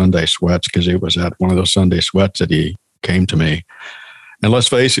to the Sunday Sweats, because it was at one of those Sunday Sweats that he came to me. And let's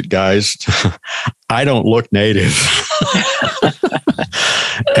face it, guys, I don't look native.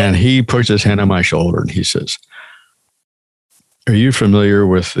 And he puts his hand on my shoulder and he says, "Are you familiar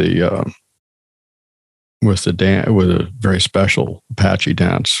with a very special Apache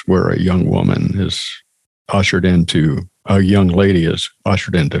dance where a young lady is ushered into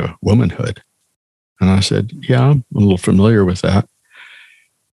womanhood?" And I said, "Yeah, I'm a little familiar with that."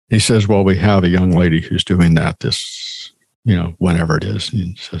 He says, "Well, we have a young lady who's doing that this, whenever it is."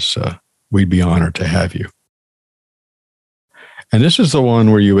 He says, "We'd be honored to have you." And this is the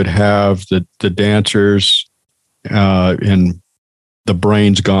one where you would have the dancers in the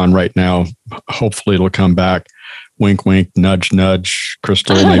brain's gone right now. Hopefully it'll come back. Wink, wink, nudge, nudge.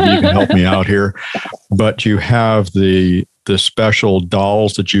 Crystal, maybe you can help me out here. But you have the special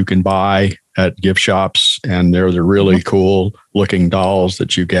dolls that you can buy at gift shops, and they're the really cool looking dolls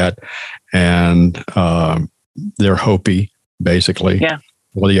that you get. And they're Hopi, basically. Yeah.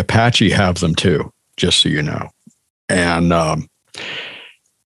 Well, the Apache have them too, just so you know. And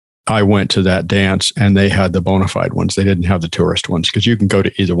I went to that dance and they had the bona fide ones. They didn't have the tourist ones, because you can go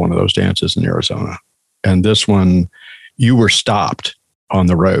to either one of those dances in Arizona. And this one, you were stopped on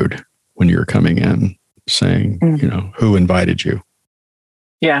the road when you were coming in saying, "Who invited you?"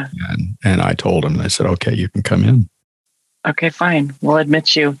 Yeah. And I told them, I said, "Okay, you can come in." Okay, fine. We'll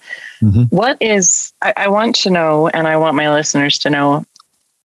admit you. Mm-hmm. What is, I want to know, and I want my listeners to know,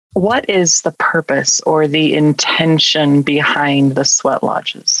 what is the purpose or the intention behind the Sweat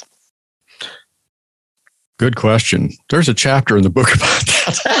Lodges? Good question. There's a chapter in the book about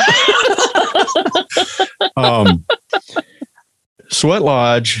that. Sweat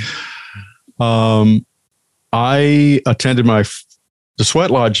Lodge. I attended the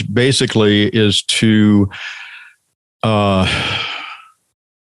Sweat Lodge basically is to, how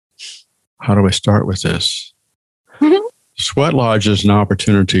do I start with this? Mm-hmm. Sweat Lodge is an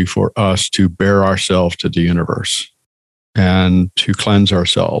opportunity for us to bare ourselves to the universe and to cleanse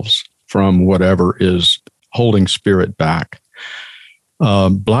ourselves from whatever is holding spirit back.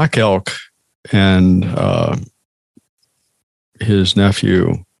 Black Elk and his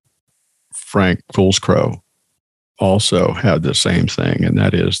nephew, Frank Foolscrow, also had the same thing. And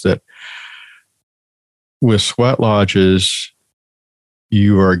that is that with Sweat Lodges,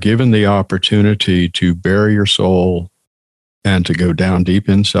 you are given the opportunity to bare your soul and to go down deep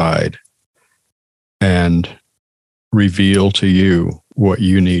inside and reveal to you what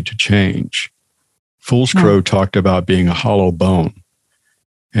you need to change. Foolscrow talked about being a hollow bone.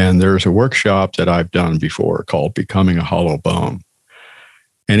 And there's a workshop that I've done before called Becoming a Hollow Bone.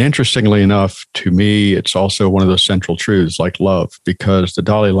 And interestingly enough, to me, it's also one of those central truths like love, because the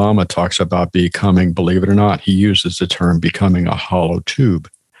Dalai Lama talks about becoming, believe it or not, he uses the term becoming a hollow tube.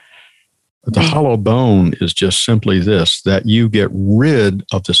 But the hollow bone is just simply this, that you get rid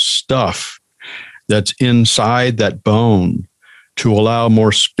of the stuff that's inside that bone to allow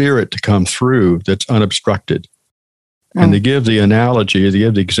more spirit to come through that's unobstructed. And they give the analogy, they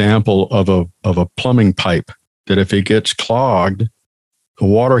give the example of a plumbing pipe, that if it gets clogged, the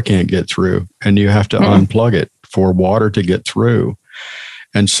water can't get through, and you have to unplug it for water to get through.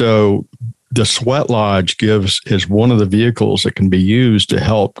 And so the sweat lodge is one of the vehicles that can be used to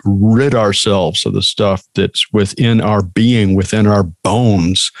help rid ourselves of the stuff that's within our being, within our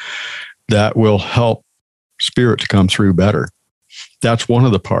bones, that will help spirit to come through better. That's one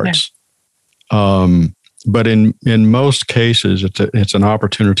of the parts. Yeah. But in most cases, it's an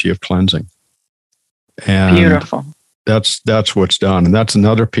opportunity of cleansing. And beautiful. That's what's done. And that's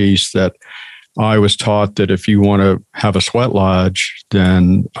another piece that I was taught, that if you want to have a sweat lodge,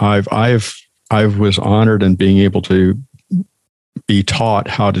 then I was honored in being able to be taught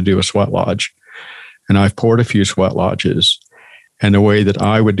how to do a sweat lodge. And I've poured a few sweat lodges. And the way that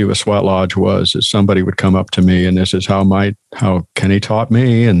I would do a sweat lodge was somebody would come up to me, and this is how Kenny taught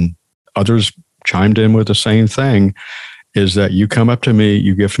me, and others chimed in with the same thing, is that you come up to me,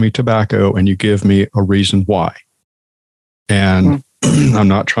 you give me tobacco, and you give me a reason why. And I'm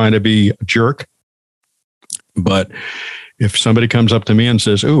not trying to be a jerk, but if somebody comes up to me and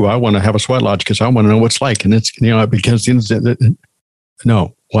says, "Ooh, I want to have a sweat lodge because I want to know what it's like," and it's, because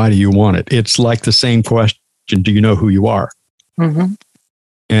no, why do you want it? It's like the same question: do you know who you are? Mm-hmm.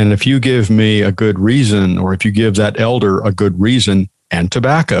 And if you give me a good reason, or if you give that elder a good reason and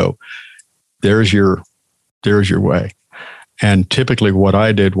tobacco, there's your way. And typically what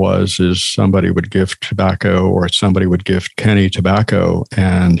I did is somebody would give tobacco, or somebody would give Kenny tobacco,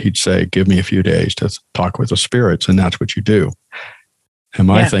 and he'd say, "Give me a few days to talk with the spirits." And that's what you do. And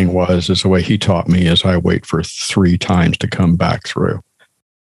my thing is the way he taught me is I wait for 3 times to come back through.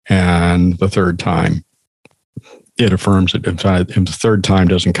 And the third time, it affirms it. If the third time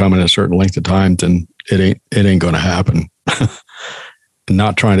doesn't come in a certain length of time, then it ain't going to happen.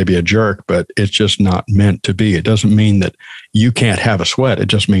 Not trying to be a jerk, but it's just not meant to be. It doesn't mean that you can't have a sweat. It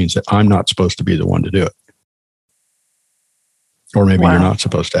just means that I'm not supposed to be the one to do it. Or maybe you're not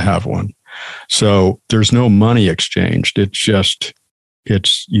supposed to have one. So there's no money exchanged.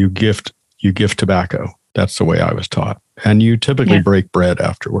 It's you gift tobacco. That's the way I was taught. And you typically break bread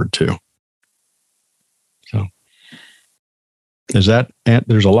afterward too. So there's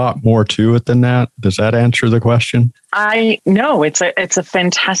a lot more to it than that. Does that answer the question? No, it's a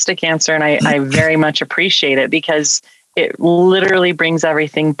fantastic answer. And I very much appreciate it, because it literally brings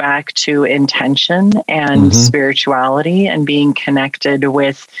everything back to intention and spirituality, and being connected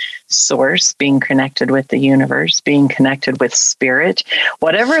with source, being connected with the universe, being connected with spirit,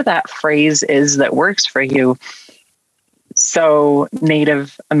 whatever that phrase is that works for you. So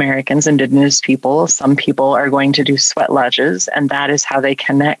Native Americans, Indigenous people, some people are going to do sweat lodges, and that is how they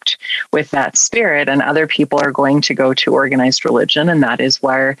connect with that spirit. And other people are going to go to organized religion, and that is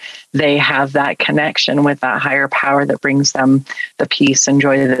where they have that connection with that higher power that brings them the peace and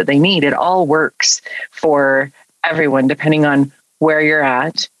joy that they need. It all works for everyone, depending on where you're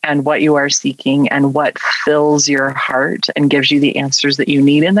at and what you are seeking and what fills your heart and gives you the answers that you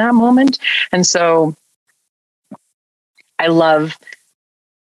need in that moment. And so I love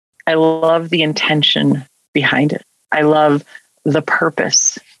the intention behind it. I love the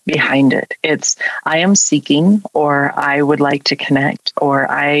purpose behind it. It's, I am seeking, or I would like to connect, or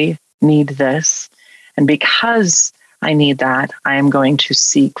I need this. And because I need that, I am going to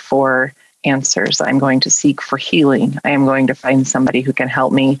seek for answers. I'm going to seek for healing. I am going to find somebody who can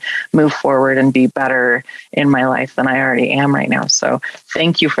help me move forward and be better in my life than I already am right now. So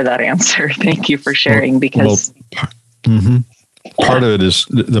thank you for that answer. Thank you for sharing, because part of it is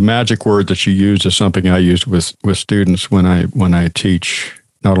the magic word that you used is something I use with students when I teach,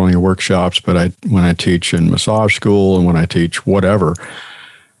 not only in workshops, but when I teach in massage school and when I teach whatever.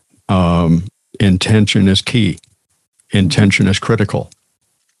 Intention is key. Intention is critical.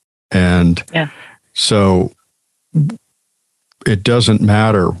 And so it doesn't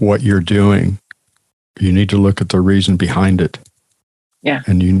matter what you're doing. You need to look at the reason behind it. Yeah.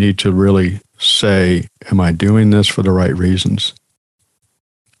 And you need to really say, am I doing this for the right reasons?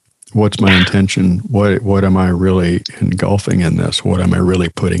 What's my intention? What am I really engulfing in this? What am I really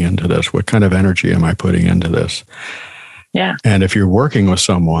putting into this? What kind of energy am I putting into this? Yeah. And if you're working with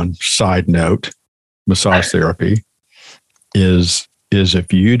someone, side note, massage therapy is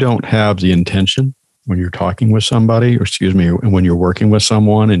if you don't have the intention when you're talking with somebody, or when you're working with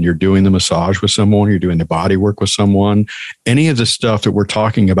someone and you're doing the massage with someone, you're doing the body work with someone, any of the stuff that we're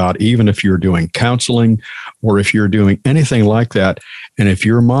talking about, even if you're doing counseling or if you're doing anything like that, and if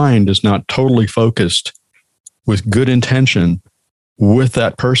your mind is not totally focused with good intention with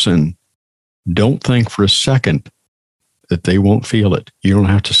that person, don't think for a second that they won't feel it. You don't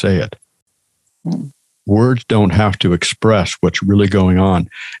have to say it. Words don't have to express what's really going on.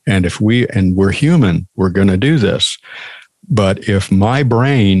 And we're human, we're going to do this. But if my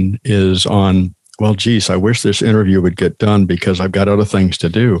brain is on, well, geez, I wish this interview would get done because I've got other things to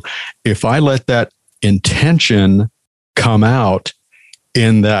do. If I let that intention come out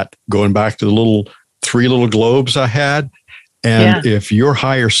in that, going back to the three little globes I had, and if your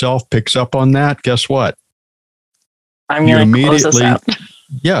higher self picks up on that, guess what? I'm going to close us out.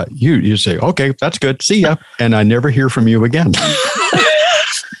 Yeah, you say, okay, that's good. See ya. And I never hear from you again.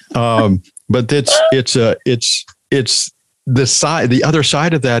 But it's the other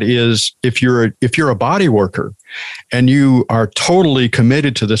side of that is if you're a body worker and you are totally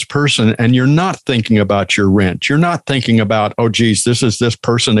committed to this person and you're not thinking about your rent, you're not thinking about, oh geez, this is this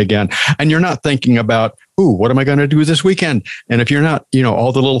person again. And you're not thinking about, what am I going to do this weekend? And if you're not,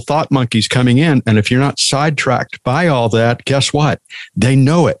 all the little thought monkeys coming in, and if you're not sidetracked by all that, guess what? They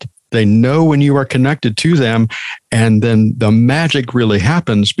know it. They know when you are connected to them. And then the magic really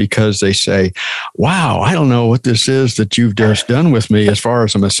happens because they say, wow, I don't know what this is that you've just done with me as far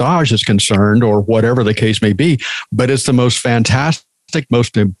as a massage is concerned, or whatever the case may be, but it's the most fantastic,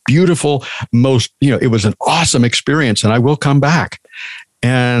 most beautiful, it was an awesome experience, and I will come back.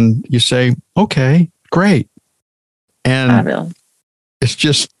 And you say, okay, great. And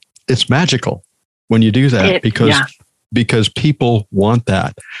it's magical when you do that because people want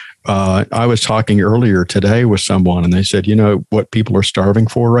that. I was talking earlier today with someone and they said, what people are starving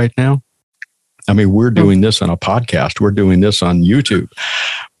for right now? I mean, we're doing this on a podcast. We're doing this on YouTube,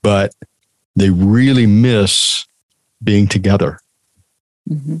 but they really miss being together,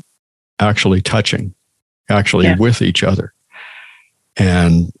 actually touching, with each other.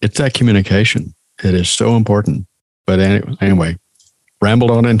 And it's that communication. It is so important. But anyway, rambled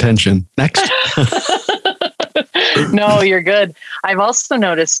on intention. Next. No, you're good. I've also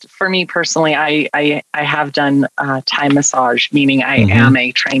noticed, for me personally, I have done Thai massage, meaning I am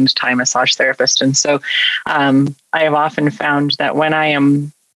a trained Thai massage therapist. And so I have often found that when I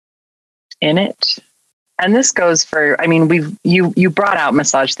am in it, and this goes for, you brought out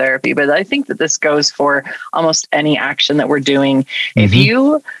massage therapy, but I think that this goes for almost any action that we're doing. If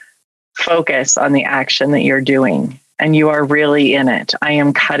you focus on the action that you're doing, and you are really in it. I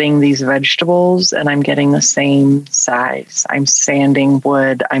am cutting these vegetables and I'm getting the same size. I'm sanding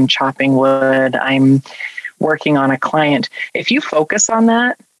wood. I'm chopping wood. I'm working on a client. If you focus on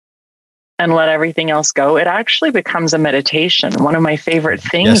that and let everything else go, it actually becomes a meditation. One of my favorite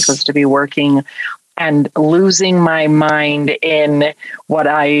things was to be working and losing my mind in what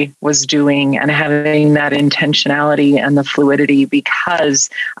I was doing and having that intentionality and the fluidity because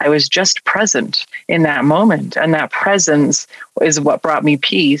I was just present in that moment. And that presence is what brought me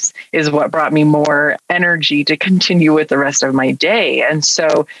peace, is what brought me more energy to continue with the rest of my day. And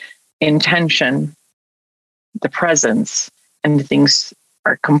so intention, the presence, and things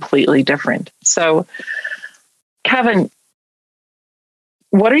are completely different. So, Kevin,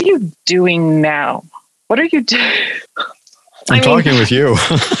 what are you doing now? What are you doing? I'm talking with you.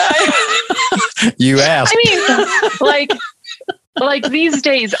 You asked. Like these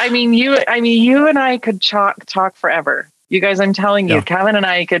days, you and I could talk forever. You guys, I'm telling you, Kevin and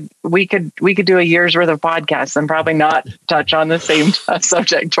I we could do a year's worth of podcasts and probably not touch on the same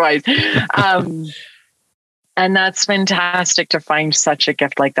subject twice. And that's fantastic to find such a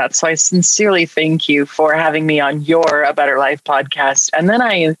gift like that. So I sincerely thank you for having me on your A Better Life podcast. And then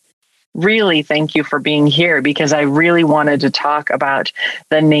I really thank you for being here because I really wanted to talk about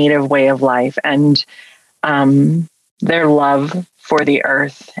the Native way of life and their love for the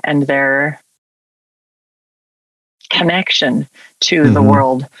earth and their connection to the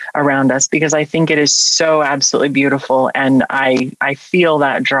world around us, because I think it is so absolutely beautiful. And I feel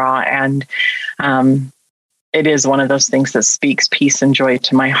that draw, and it is one of those things that speaks peace and joy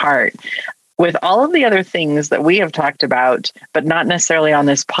to my heart. With all of the other things that we have talked about, but not necessarily on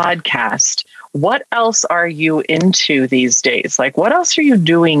this podcast, what else are you into these days? Like, what else are you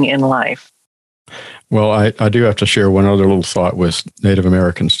doing in life? Well, I do have to share one other little thought with Native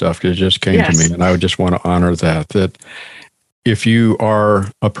American stuff. It just came to me, and I would just want to honor that if you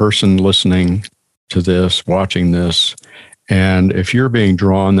are a person listening to this, watching this, and if you're being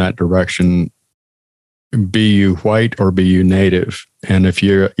drawn that direction, be you white or be you Native, and if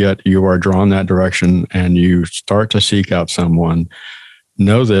you are drawn that direction and you start to seek out someone,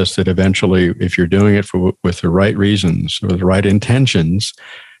 know this, that eventually, if you're doing it with the right reasons or the right intentions,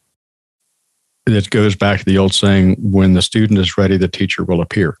 it goes back to the old saying, when the student is ready, the teacher will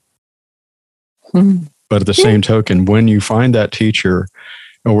appear. But at the same token, when you find that teacher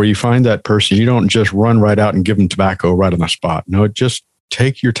or where you find that person, you don't just run right out and give them tobacco right on the spot. No, just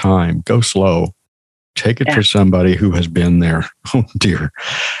take your time, go slow, Take it for somebody who has been there. Oh dear.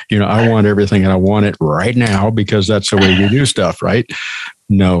 I want everything and I want it right now because that's the way we do stuff, right?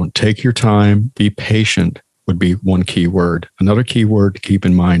 No, take your time, be patient would be one key word. Another key word to keep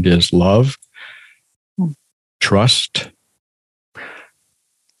in mind is love, trust,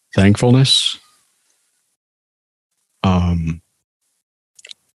 thankfulness,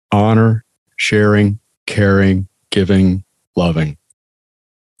 honor, sharing, caring, giving, loving.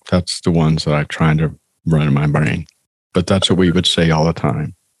 That's the ones that I'm trying to run in my brain. But that's what we would say all the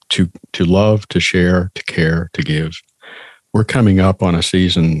time. To love, to share, to care, to give. We're coming up on a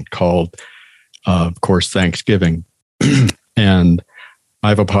season called, of course, Thanksgiving. And I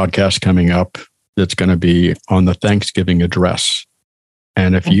have a podcast coming up that's going to be on the Thanksgiving address.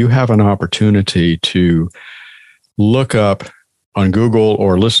 And if you have an opportunity to look up on Google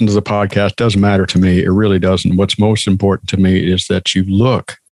or listen to the podcast, doesn't matter to me. It really doesn't. What's most important to me is that you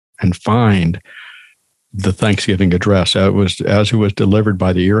look and find the Thanksgiving address as it was delivered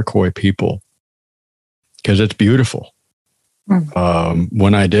by the Iroquois people, because it's beautiful.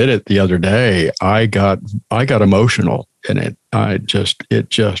 When I did it the other day, I got emotional in it. It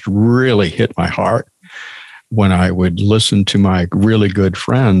just really hit my heart when I would listen to my really good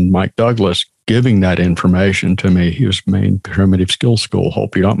friend, Mike Douglas, giving that information to me. He was Maine Primitive Skills School.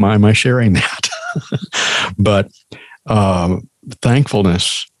 Hope you don't mind my sharing that. But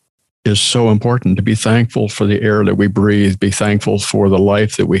thankfulness is so important. To be thankful for the air that we breathe, be thankful for the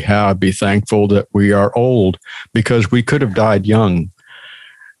life that we have, be thankful that we are old because we could have died young.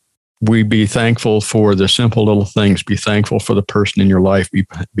 We be thankful for the simple little things, be thankful for the person in your life,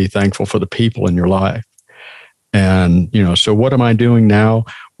 be thankful for the people in your life. And, so what am I doing now?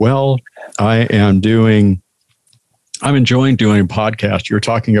 Well, I'm enjoying doing podcasts. You're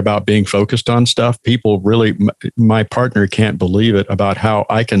talking about being focused on stuff. People really, my partner can't believe it about how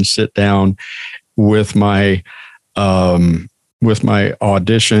I can sit down with my Audition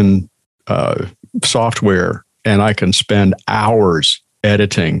software and I can spend hours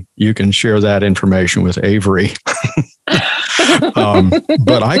editing. You can share that information with Avery.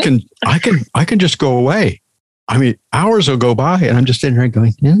 But I can just go away. I mean, hours will go by and I'm just sitting there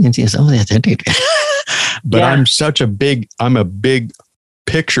going, but I'm a big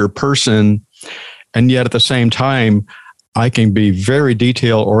picture person. And yet at the same time, I can be very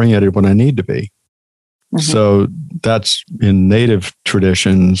detail oriented when I need to be. Mm-hmm. So that's in native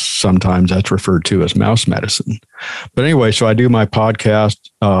traditions. Sometimes that's referred to as mouse medicine. But anyway, so I do my podcast.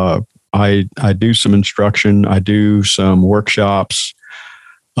 I do some instruction. I do some workshops.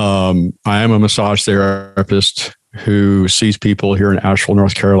 I am a massage therapist who sees people here in Asheville,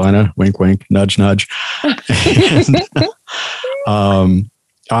 North Carolina. Wink, wink, nudge, nudge. And,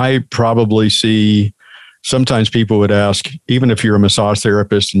 I probably see, sometimes people would ask, even if you're a massage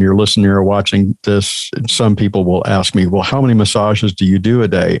therapist and you're listening or watching this, some people will ask me, well, how many massages do you do a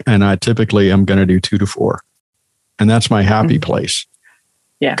day? And I typically am going to do 2 to 4. And that's my happy place.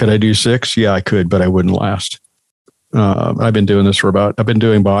 Yeah. Could I do 6? Yeah, I could, but I wouldn't last. I've been doing this I've been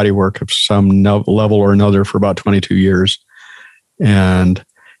doing body work of some level or another for about 22 years, and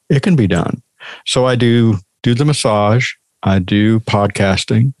it can be done. So I do the massage. I do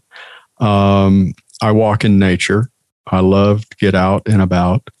podcasting. I walk in nature. I love to get out and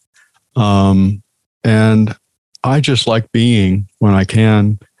about. And I just like being when I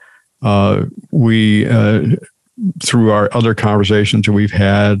can. We, through our other conversations that we've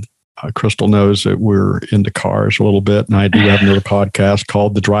had, Crystal knows that we're into cars a little bit, and I do have another podcast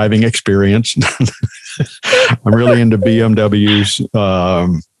called The Driving Experience. I'm really into BMWs,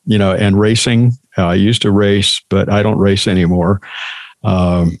 and racing. I used to race, but I don't race anymore.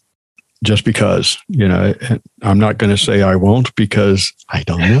 Just because, I'm not going to say I won't because I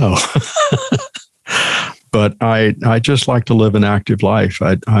don't know. But I just like to live an active life.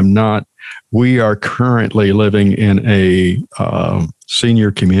 We are currently living in a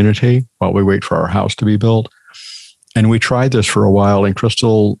senior community while we wait for our house to be built. And we tried this for a while, and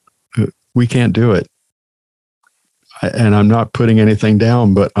Crystal, we can't do it. And I'm not putting anything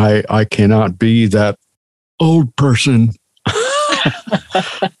down, but I cannot be that old person.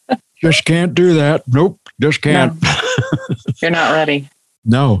 Just can't do that. Nope, just can't. No. You're not ready.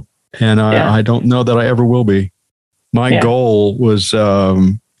 No. And I don't know that I ever will be. My goal was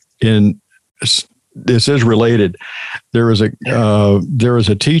this is related. There was a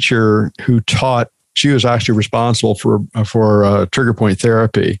teacher who taught. She was actually responsible for trigger point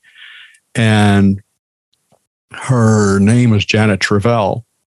therapy, and her name was Janet Travell.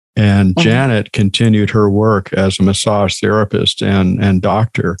 And Janet continued her work as a massage therapist and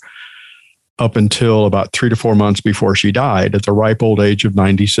doctor up until about 3 to 4 months before she died at the ripe old age of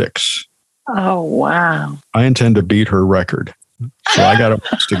 96. Oh, wow. I intend to beat her record. So I got a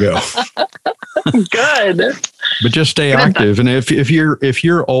ways to go. Good. But just stay active. And if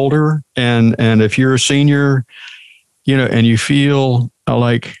you're older and if you're a senior, and you feel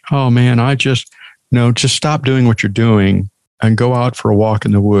like, oh man, just stop doing what you're doing and go out for a walk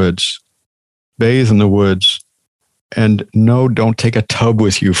in the woods, bathe in the woods. And no, don't take a tub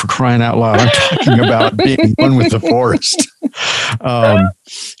with you, for crying out loud. I'm talking about being one with the forest.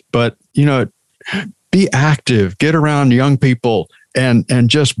 But, be active, get around young people and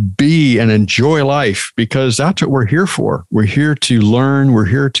just be and enjoy life, because that's what we're here for. We're here to learn. We're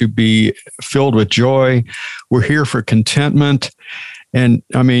here to be filled with joy. We're here for contentment. And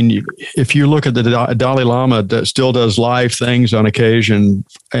I mean, if you look at the Dalai Lama that still does live things on occasion,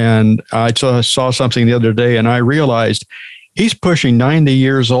 and I saw something the other day and I realized he's pushing 90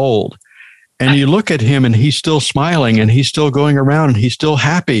 years old. And you look at him and he's still smiling and he's still going around and he's still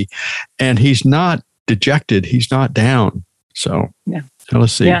happy and he's not dejected. He's not down. So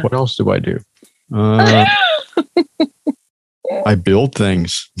let's see. Yeah. What else do I do? I build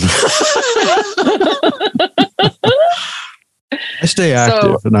things. I stay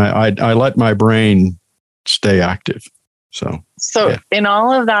active and I let my brain stay active. So in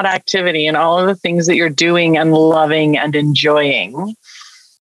all of that activity and all of the things that you're doing and loving and enjoying,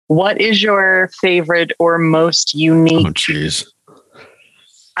 what is your favorite or most unique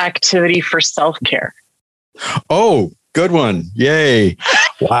activity for self-care? Oh, good one. Yay.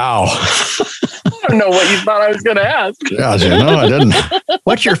 Wow. I don't know what you thought I was going to ask. Yeah, no, I didn't.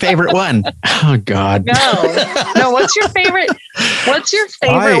 What's your favorite one? Oh, God. No. What's your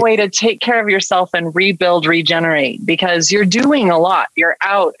favorite way to take care of yourself and rebuild, regenerate? Because you're doing a lot. You're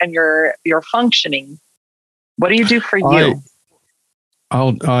out and you're functioning. What do you do for you?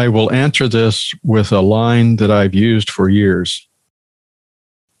 I will answer this with a line that I've used for years.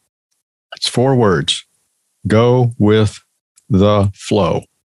 It's 4 words. Go with the flow.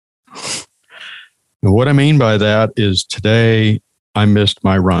 And what I mean by that is today I missed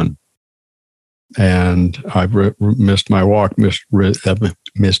my run. And I missed my walk,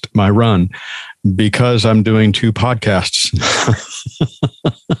 missed my run, because I'm doing 2 podcasts.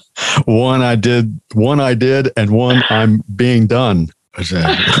 One I did, and one I'm being done.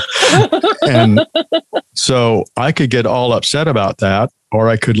 And so I could get all upset about that, or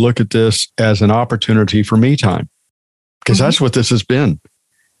I could look at this as an opportunity for me time, because that's what this has been.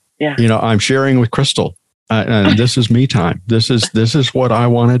 Yeah. I'm sharing with Crystal, and this is me time. This is what I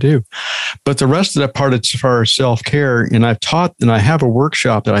want to do. But the rest of that part, it's for self-care. And I've taught, and I have a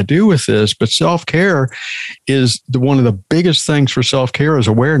workshop that I do with this, but self-care is one of the biggest things for self-care is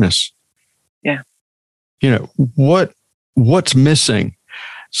awareness. Yeah. What's missing?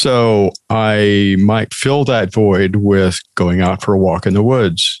 So I might fill that void with going out for a walk in the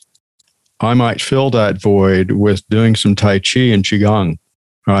woods. I might fill that void with doing some Tai Chi and Qigong.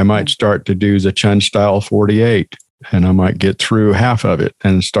 I might start to do the Chen Style 48, and I might get through half of it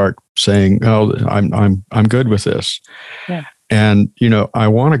and start saying, "Oh, I'm good with this." Yeah. And I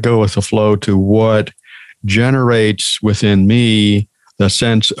want to go with the flow to what generates within me the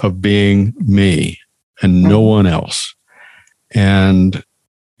sense of being me and no one else. And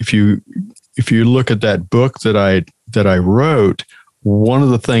if you look at that book that I wrote, one of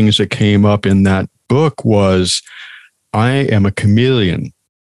the things that came up in that book was, I am a chameleon.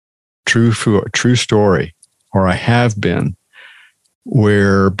 True story, or I have been,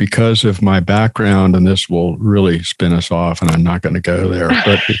 where because of my background, and this will really spin us off, and I'm not going to go there,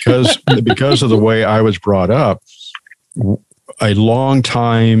 but because of the way I was brought up, a long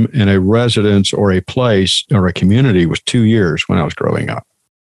time in a residence or a place or a community was 2 years when I was growing up.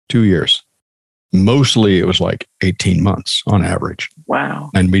 2 years. Mostly it was like 18 months on average. Wow.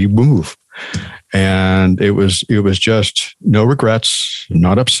 And we move. And it was just no regrets,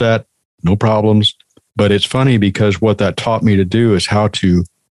 not upset, no problems. But it's funny because what that taught me to do is how to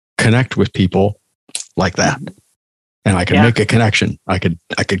connect with people like that. And I could make a connection. I could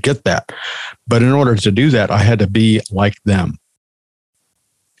get that. But in order to do that, I had to be like them.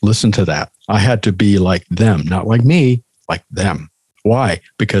 Listen to that. I had to be like them, not like me, like them. Why?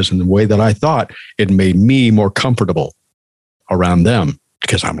 Because in the way that I thought, it made me more comfortable around them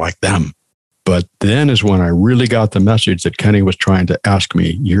because I'm like them. But then is when I really got the message that Kenny was trying to ask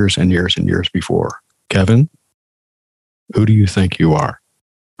me years and years and years before. Kevin, who do you think you are?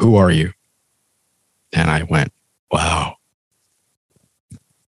 Who are you? And I went, wow.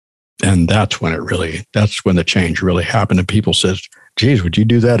 And that's when the change really happened. And people says, geez, would you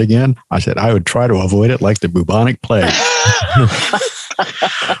do that again? I said, I would try to avoid it like the bubonic plague.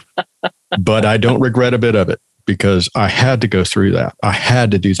 But I don't regret a bit of it. because I had to go through that. I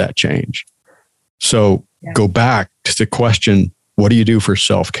had to do that change. So go back to the question, what do you do for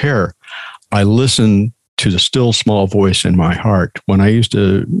self-care? I listen to the still small voice in my heart. When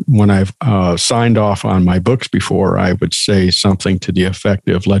I've signed off on my books before, I would say something to the effect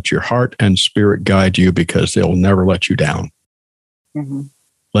of, let your heart and spirit guide you because they'll never let you down. Mm-hmm.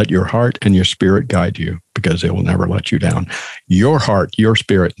 Let your heart and your spirit guide you because they will never let you down. Your heart, your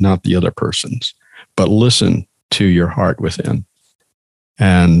spirit, not the other person's, but listen to your heart within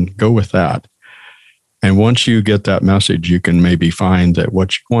and go with that. And once you get that message, you can maybe find that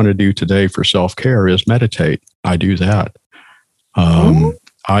what you want to do today for self-care is meditate. I do that.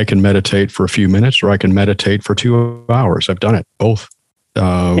 I can meditate for a few minutes, or I can meditate for 2 hours. I've done it both.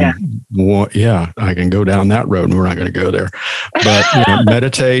 I can go down that road, and we're not going to go there. But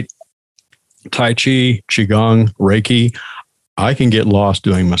meditate, Tai Chi, Qigong, Reiki. I can get lost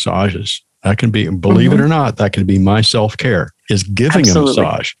doing massages. That can be, believe it or not, that can be my self-care, is giving a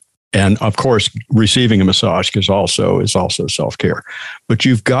massage. And of course, receiving a massage is also self-care. But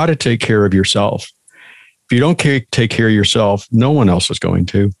you've got to take care of yourself. If you don't take care of yourself, no one else is going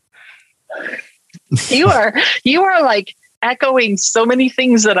to. You are like echoing so many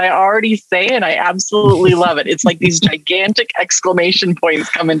things that I already say, and I absolutely love it. It's like these gigantic exclamation points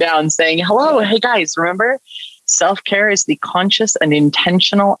coming down saying, hello, hey guys, remember? Self-care is the conscious and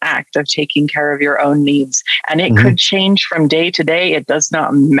intentional act of taking care of your own needs. And it could change from day to day. It does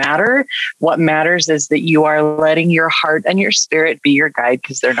not matter. What matters is that you are letting your heart and your spirit be your guide,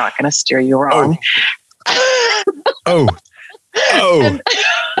 because they're not going to steer you wrong. Oh.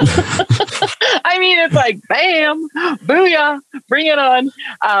 I mean, it's like, bam, booyah, bring it on.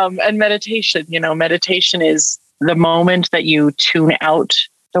 And meditation, meditation is the moment that you tune out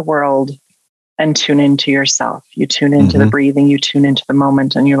the world and tune into yourself. You tune into the breathing, you tune into the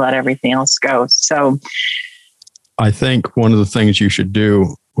moment, and you let everything else go. So I think one of the things you should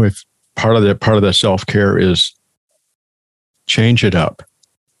do with part of that self-care is change it up.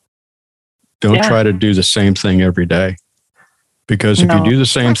 Don't try to do the same thing every day. Because if you do the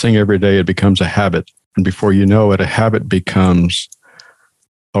same thing every day, it becomes a habit. And before you know it, a habit becomes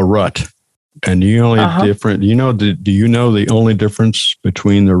a rut. And the only do you know the only difference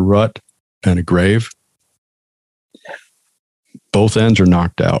between the rut and a grave? Both ends are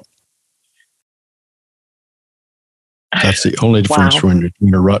knocked out. That's the only difference between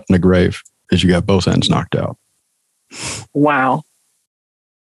a rut and a grave, is you got both ends knocked out. Wow.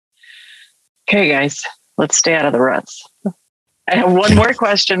 Okay, guys, let's stay out of the ruts. I have one more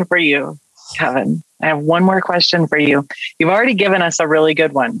question for you, Kevin. I have one more question for you. You've already given us a really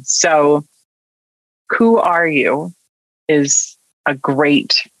good one. So, who are you is a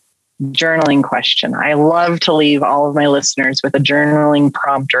great journaling question. I love to leave all of my listeners with a journaling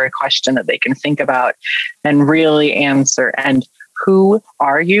prompt or a question that they can think about and really answer. And who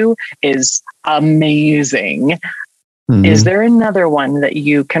are you is amazing. Is there another one that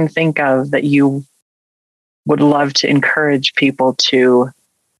you can think of that you would love to encourage people to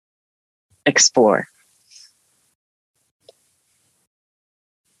explore?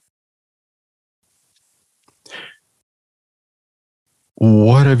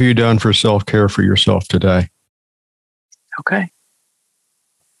 What have you done for self-care for yourself today? Okay.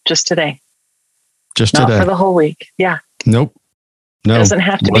 Just today. Just Not today. for the whole week. Yeah. Nope. No. It doesn't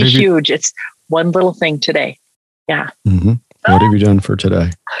have to be huge. It's one little thing today. Yeah. What have you done for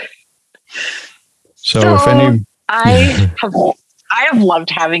today? So if any, I have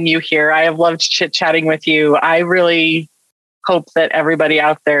loved having you here. I have loved chit-chatting with you. I really hope that everybody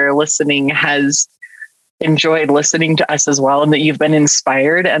out there listening has enjoyed listening to us as well, and that you've been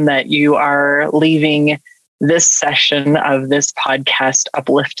inspired, and that you are leaving this session of this podcast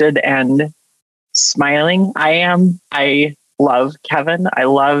uplifted and smiling. I am. I love Kevin. I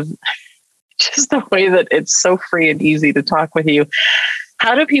love just the way that it's so free and easy to talk with you.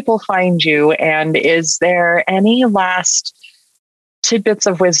 How do people find you? And is there any last tidbits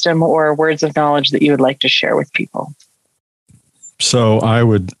of wisdom or words of knowledge that you would like to share with people? So I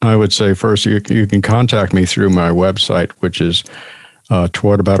would say first, you can contact me through my website, which is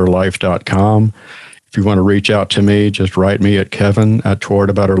towardaBetterLife.com. If you want to reach out to me, just write me at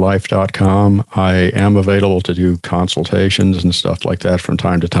kevin@towardaBetterLife.com. I am available to do consultations and stuff like that from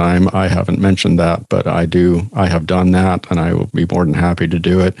time to time. I haven't mentioned that, but I have done that, and I will be more than happy to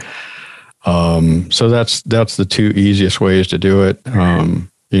do it. So that's the two easiest ways to do it.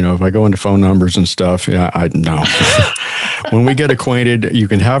 If I go into phone numbers and stuff, I know. When we get acquainted, you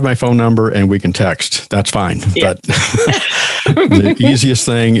can have my phone number and we can text. That's fine. Yeah. But the easiest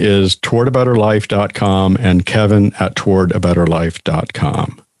thing is towardaBetterLife.com and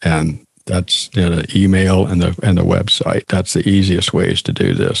Kevin@towardaBetterLife.com. And That's the email and the website. That's the easiest ways to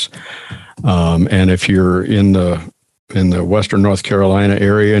do this. And if you're in the Western North Carolina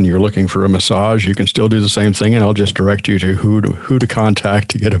area and you're looking for a massage, you can still do the same thing, and I'll just direct you to who to contact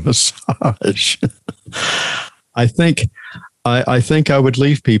to get a massage. I think I would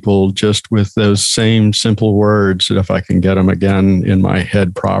leave people just with those same simple words, if I can get them again in my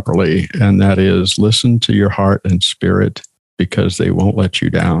head properly, and that is, listen to your heart and spirit, because they won't let you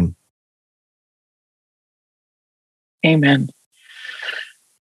down. Amen.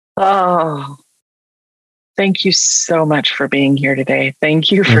 Oh, thank you so much for being here today.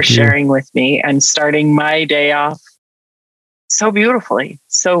 Thank you for sharing with me and starting my day off so beautifully,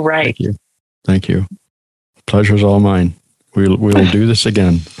 so right. Thank you. Pleasure's all mine. We'll do this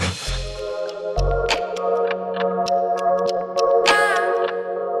again.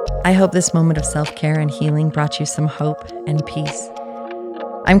 I hope this moment of self-care and healing brought you some hope and peace.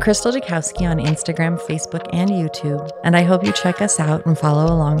 I'm Crystal Jakowski on Instagram, Facebook, and YouTube, and I hope you check us out and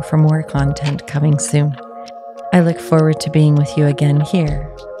follow along for more content coming soon. I look forward to being with you again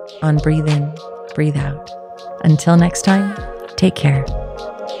here on Breathe In, Breathe Out. Until next time, take care.